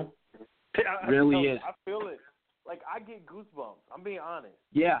 Mhm. Really is. I feel it. Like, I get goosebumps. I'm being honest.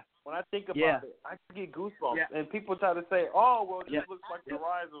 Yeah. When I think about it, I get goosebumps. Yeah. And people try to say, "Oh, well, this looks like the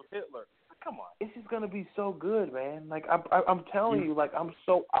rise of Hitler." Come on, this is gonna be so good, man. Like, I'm telling you, like, I'm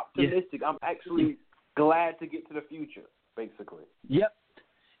so optimistic. I'm actually glad to get to the future, basically. Yep.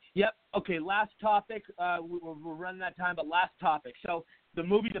 Okay, last topic. We're running out of time, but last topic. So the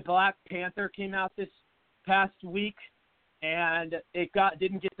movie The Black Panther came out this past week, and it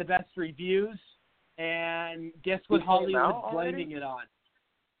didn't get the best reviews. And guess what Hollywood's blaming it on?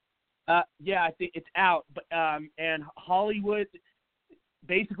 Yeah, I think it's out. But and Hollywood,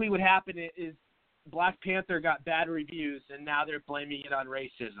 basically what happened is Black Panther got bad reviews, and now they're blaming it on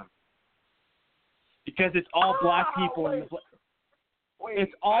racism. Because it's all black people.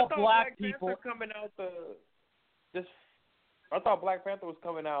 It's all black people. I thought Black Panther was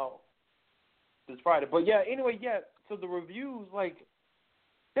coming out this Friday. But yeah, anyway, so the reviews, like,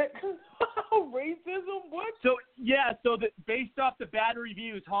 that racism, what? So based off the bad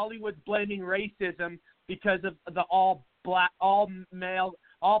reviews, Hollywood's blaming racism because of the all black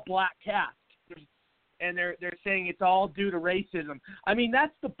cast. and they're saying it's all due to racism. I mean,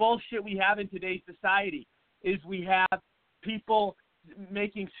 that's the bullshit we have in today's society. Is we have people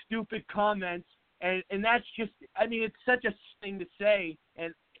making stupid comments, and that's just. I mean, it's such a thing to say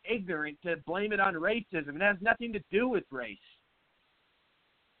and ignorant to blame it on racism. It has nothing to do with race.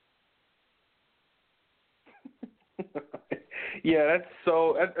 Yeah, that's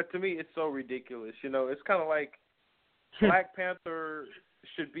so. To me, it's so ridiculous. You know, it's kind of like Black Panther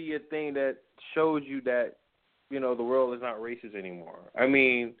should be a thing that shows you that, you know, the world is not racist anymore. I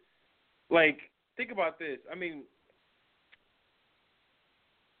mean, like, think about this. I mean,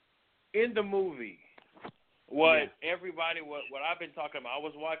 in the movie, what I've been talking about, I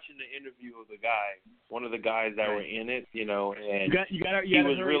was watching the interview of the guy, one of the guys that were in it, you know, and you gotta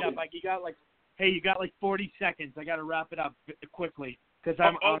hurry up. Like, you got like 40 seconds. I got to wrap it up quickly because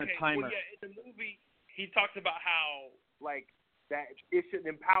I'm on a timer. Well, yeah, in the movie, he talks about how, like, that it should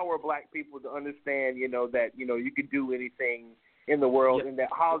empower Black people to understand, you know, that, you know, you can do anything in the world and that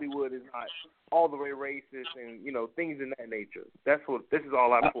Hollywood is not all the way racist and, you know, things in that nature. This is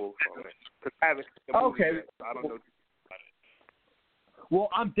all I pulled from it. Because I haven't seen the movie yet, so I don't know about it. Well,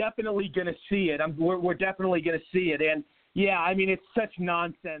 I'm definitely going to see it. We're definitely going to see it. And, yeah, I mean, it's such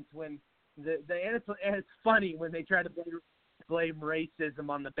nonsense when and it's funny when they try to blame racism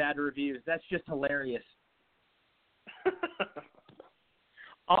on the bad reviews. That's just hilarious.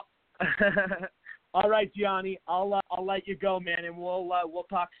 All right, Gianni, I'll let you go, man, and we'll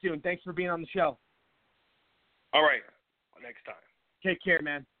talk soon. Thanks for being on the show. All right, next time. Take care,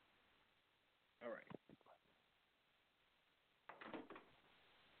 man. All right.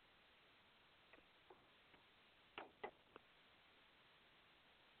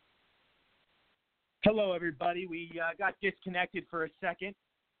 Hello, everybody. We got disconnected for a second,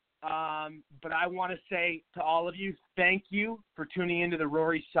 but I want to say to all of you, thank you for tuning into the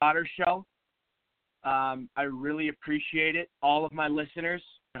Rory Sauter Show. I really appreciate it, all of my listeners.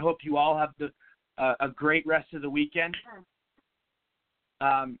 I hope you all have a great rest of the weekend.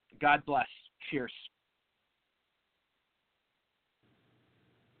 God bless. Cheers.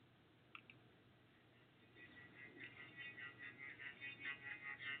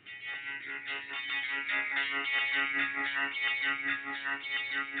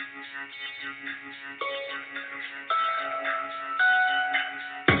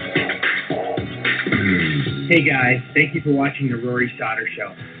 Hey guys, thank you for watching the Rory Sauter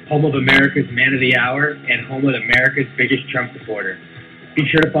Show, home of America's Man of the Hour and home of America's biggest Trump supporter. Be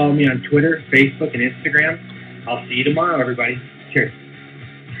sure to follow me on Twitter, Facebook, and Instagram. I'll see you tomorrow, everybody. Cheers.